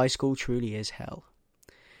known: high school truly is hell.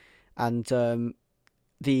 And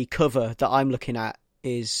the cover that I'm looking at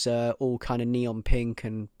is all kind of neon pink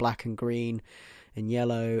and black and green and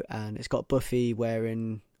yellow, and it's got Buffy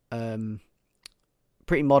wearing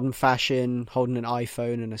pretty modern fashion, holding an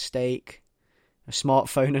iPhone and a steak, a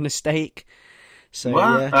smartphone and a steak. So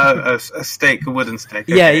what? yeah, A steak, a wooden steak.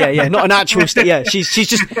 yeah, not an actual steak. Yeah, she's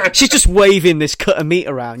just waving this cut of meat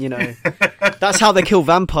around. You know, that's how they kill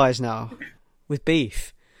vampires now, with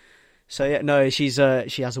beef. So yeah, no, she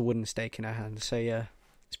has a wooden steak in her hand. So yeah,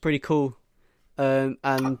 it's pretty cool. And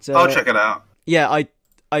I'll check it out. Yeah,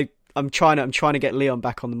 I'm trying to get Leon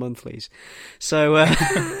back on the monthlies. So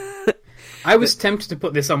I was tempted to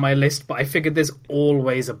put this on my list, but I figured there's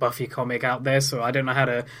always a Buffy comic out there, so I don't know how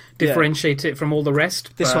to differentiate it from all the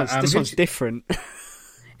rest. This one's different.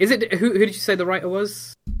 Is it? Who did you say the writer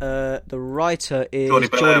was? The writer is Jordi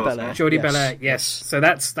Belair. Jordi Belair. Yes. So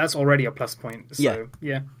that's already a plus point. So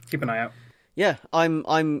yeah, keep an eye out. Yeah,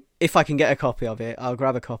 I'm. If I can get a copy of it, I'll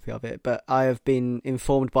grab a copy of it. But I have been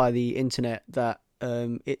informed by the internet that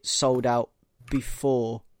it's sold out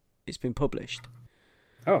before it's been published.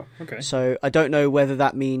 Oh, okay. So I don't know whether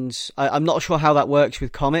that means... I'm not sure how that works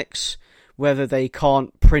with comics, whether they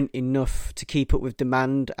can't print enough to keep up with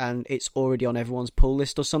demand and it's already on everyone's pull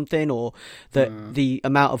list or something, or that the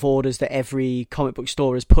amount of orders that every comic book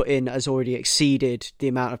store has put in has already exceeded the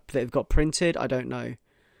amount that they've got printed. I don't know.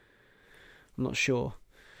 I'm not sure.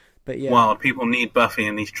 But yeah. Wow, people need Buffy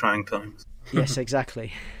in these trying times. Yes,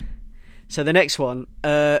 exactly. So the next one,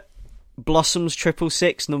 Blossoms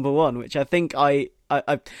 666 #1, which I think there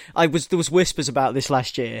was whispers about this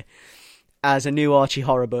last year as a new Archie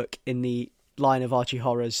horror book in the line of Archie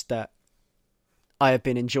horrors that I have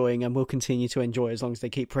been enjoying and will continue to enjoy as long as they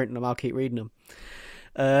keep printing them. I'll keep reading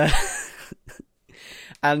them.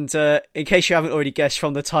 And in case you haven't already guessed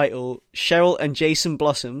from the title, Cheryl and Jason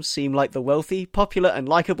Blossoms seem like the wealthy, popular, and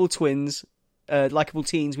likable teens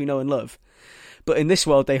we know and love. But in this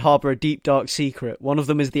world, they harbour a deep, dark secret. One of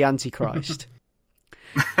them is the Antichrist.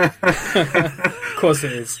 Of course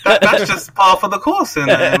it is. That's just par for the course in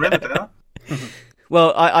Riverdale.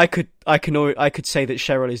 Well, I could say that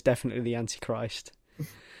Cheryl is definitely the Antichrist.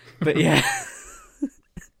 But yeah.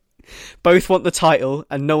 Both want the title,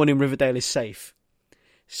 and no one in Riverdale is safe.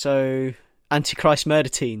 So, Antichrist murder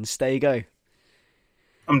teens, there you go.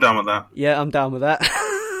 I'm down with that. Yeah, I'm down with that.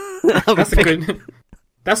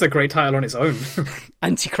 That's a great title on its own.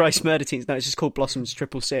 Antichrist murder teens. No, it's just called Blossoms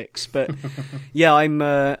 666. But yeah,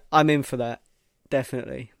 I'm in for that,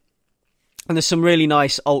 definitely. And there's some really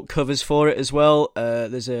nice alt covers for it as well.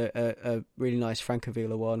 There's a really nice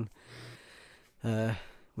Francavilla one,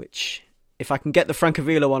 which if I can get the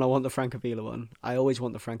Francavilla one, I want the Francavilla one. I always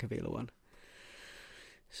want the Francavilla one.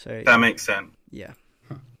 So that makes sense. Yeah.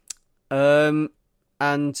 And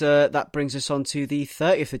that brings us on to the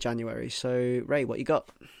 30th of January. So, Ray, what you got?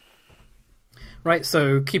 Right,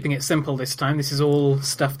 so keeping it simple this time. This is all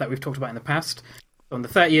stuff that we've talked about in the past. On the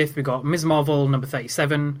 30th, we got Ms. Marvel, number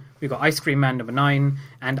 37. We got Ice Cream Man, number 9.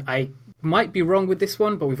 And I might be wrong with this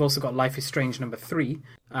one, but we've also got Life is Strange, number 3.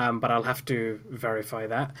 But I'll have to verify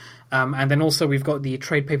that. And then also we've got the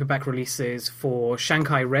trade paperback releases for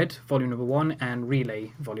Shanghai Red, volume number 1, and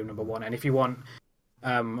Relay, volume number 1. And if you want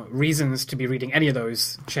reasons to be reading any of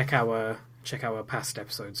those, check our past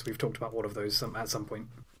episodes. We've talked about all of those at some point.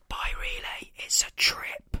 Buy Relay, it's a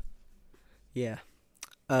trip. Yeah.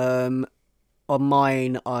 On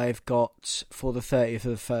mine, I've got, for the 30th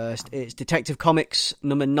of the 1st, it's Detective Comics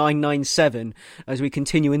number 997, as we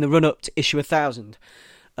continue in the run-up to issue 1000.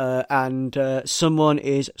 And someone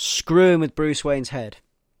is screwing with Bruce Wayne's head.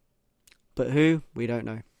 But who? We don't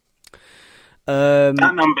know.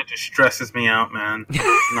 That number just stresses me out, man.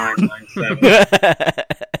 997.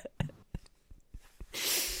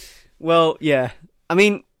 Well, yeah. I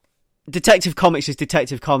mean, Detective Comics is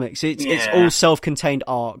Detective Comics. It's all self-contained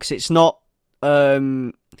arcs. It's not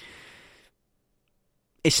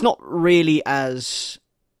really as...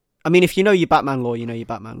 I mean, if you know your Batman lore, you know your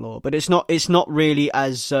Batman lore, but it's not really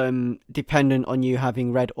as dependent on you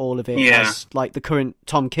having read all of it as like the current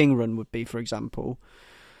Tom King run would be, for example.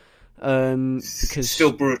 Because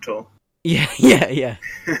still brutal. Yeah.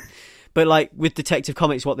 But like with Detective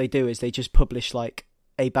Comics, what they do is they just publish like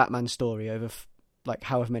a Batman story over like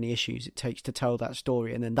however many issues it takes to tell that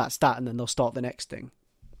story, and then that's that, and then they'll start the next thing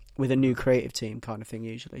with a new creative team kind of thing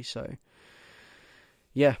usually. So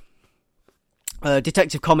yeah.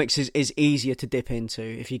 Detective Comics is easier to dip into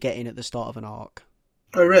if you get in at the start of an arc.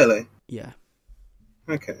 Oh, really? Yeah.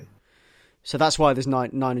 Okay. So that's why there's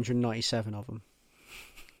 997 of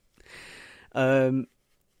them.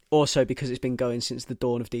 Also because it's been going since the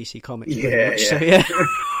dawn of DC Comics. Yeah. So yeah.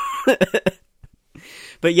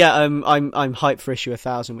 But yeah, I'm hyped for issue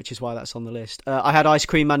 1000, which is why that's on the list. I had Ice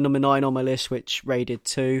Cream Man number 9 on my list, which raided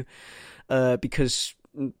 2, because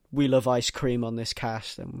we love ice cream on this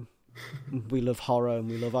cast, and we love horror, and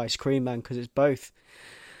we love Ice Cream Man because it's both.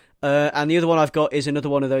 And the other one I've got is another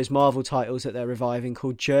one of those Marvel titles that they're reviving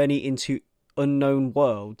called Journey into Unknown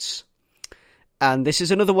Worlds. And this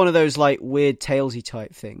is another one of those like weird Talesy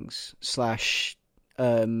type things /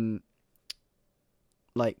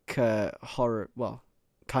 horror, well,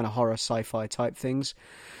 kind of horror sci-fi type things.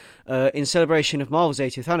 In celebration of Marvel's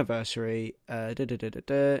 80th anniversary,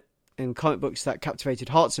 in comic books that captivated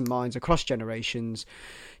hearts and minds across generations,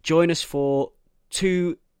 join us for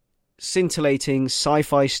 2 scintillating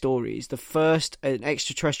sci-fi stories. The first, an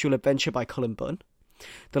extraterrestrial adventure by Cullen Bunn,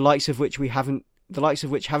 the likes of which haven't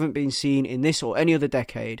been seen in this or any other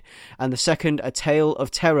decade, and the second, a tale of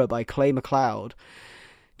terror by Clay McLeod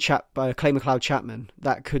Chapman,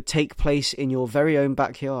 that could take place in your very own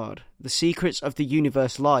backyard. The secrets of the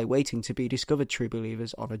universe lie waiting to be discovered, true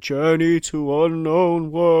believers, on a journey to unknown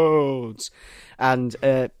worlds. And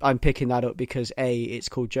I'm picking that up because A, it's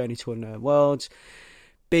called Journey to Unknown Worlds.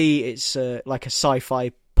 B, it's like a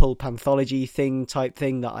sci-fi pulp anthology type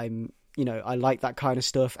thing that I like that kind of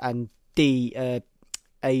stuff. And D, A,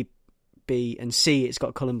 B, and C, it's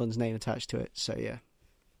got Cullen Bunn's name attached to it. So yeah.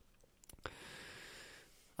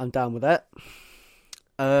 I'm down with that.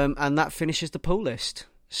 And that finishes the pull list.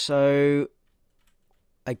 So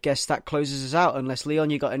I guess that closes us out. Unless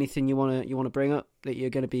Leon, you got anything you want to bring up that you're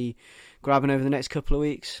going to be grabbing over the next couple of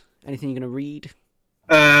weeks? Anything you're going to read?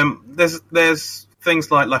 There's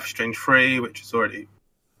things like Life is Strange 3, which is already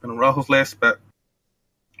on Rahul's list, but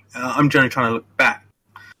I'm generally trying to look back.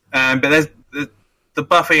 But there's the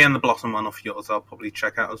Buffy and the Blossom one off yours. I'll probably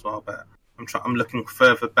check out as well. But I'm looking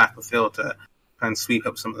further back afield to and sweep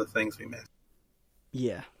up some of the things we missed.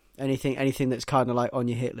 Yeah. Anything that's kind of like on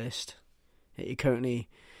your hit list that you're currently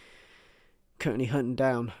hunting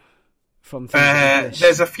down from things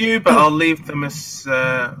there's a few, but I'll leave them as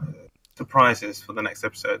surprises for the next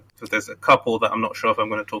episode, because there's a couple that I'm not sure if I'm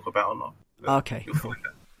going to talk about or not. Okay. Cool.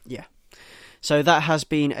 Yeah. So that has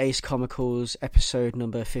been Ace Comicals episode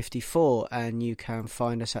number 54, and you can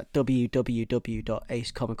find us at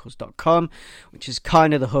www.acecomicals.com, which is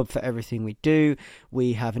kind of the hub for everything we do.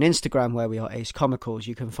 We have an Instagram where we are Ace Comicals.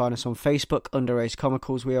 You can find us on Facebook under Ace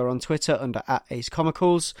Comicals. We are on Twitter under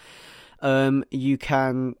 @AceComicals. You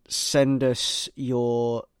can send us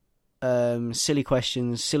your silly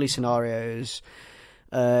questions, silly scenarios,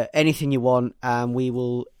 anything you want, and we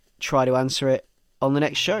will try to answer it on the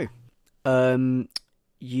next show.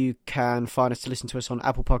 You can find us to listen to us on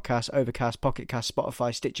Apple Podcasts, Overcast, Pocket Cast,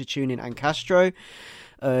 Spotify, Stitcher, TuneIn, and Castro.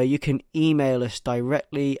 You can email us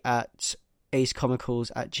directly at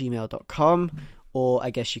acecomicals@gmail.com, or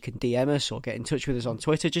I guess you can DM us or get in touch with us on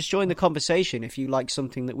Twitter. Just join the conversation. If you like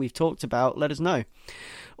something that we've talked about, let us know.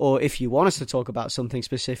 Or if you want us to talk about something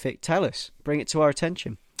specific, tell us. Bring it to our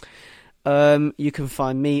attention. You can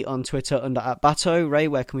find me on Twitter under @Bato. Ray,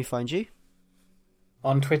 where can we find you?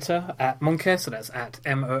 On Twitter @Monkeh, so that's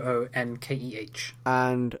 @MOONKEH.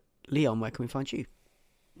 And Leon, where can we find you?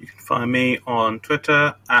 You can find me on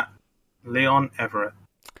Twitter @Leon Everett.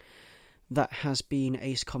 That has been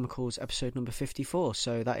Ace Comicals episode number 54.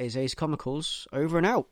 So that is Ace Comicals over and out.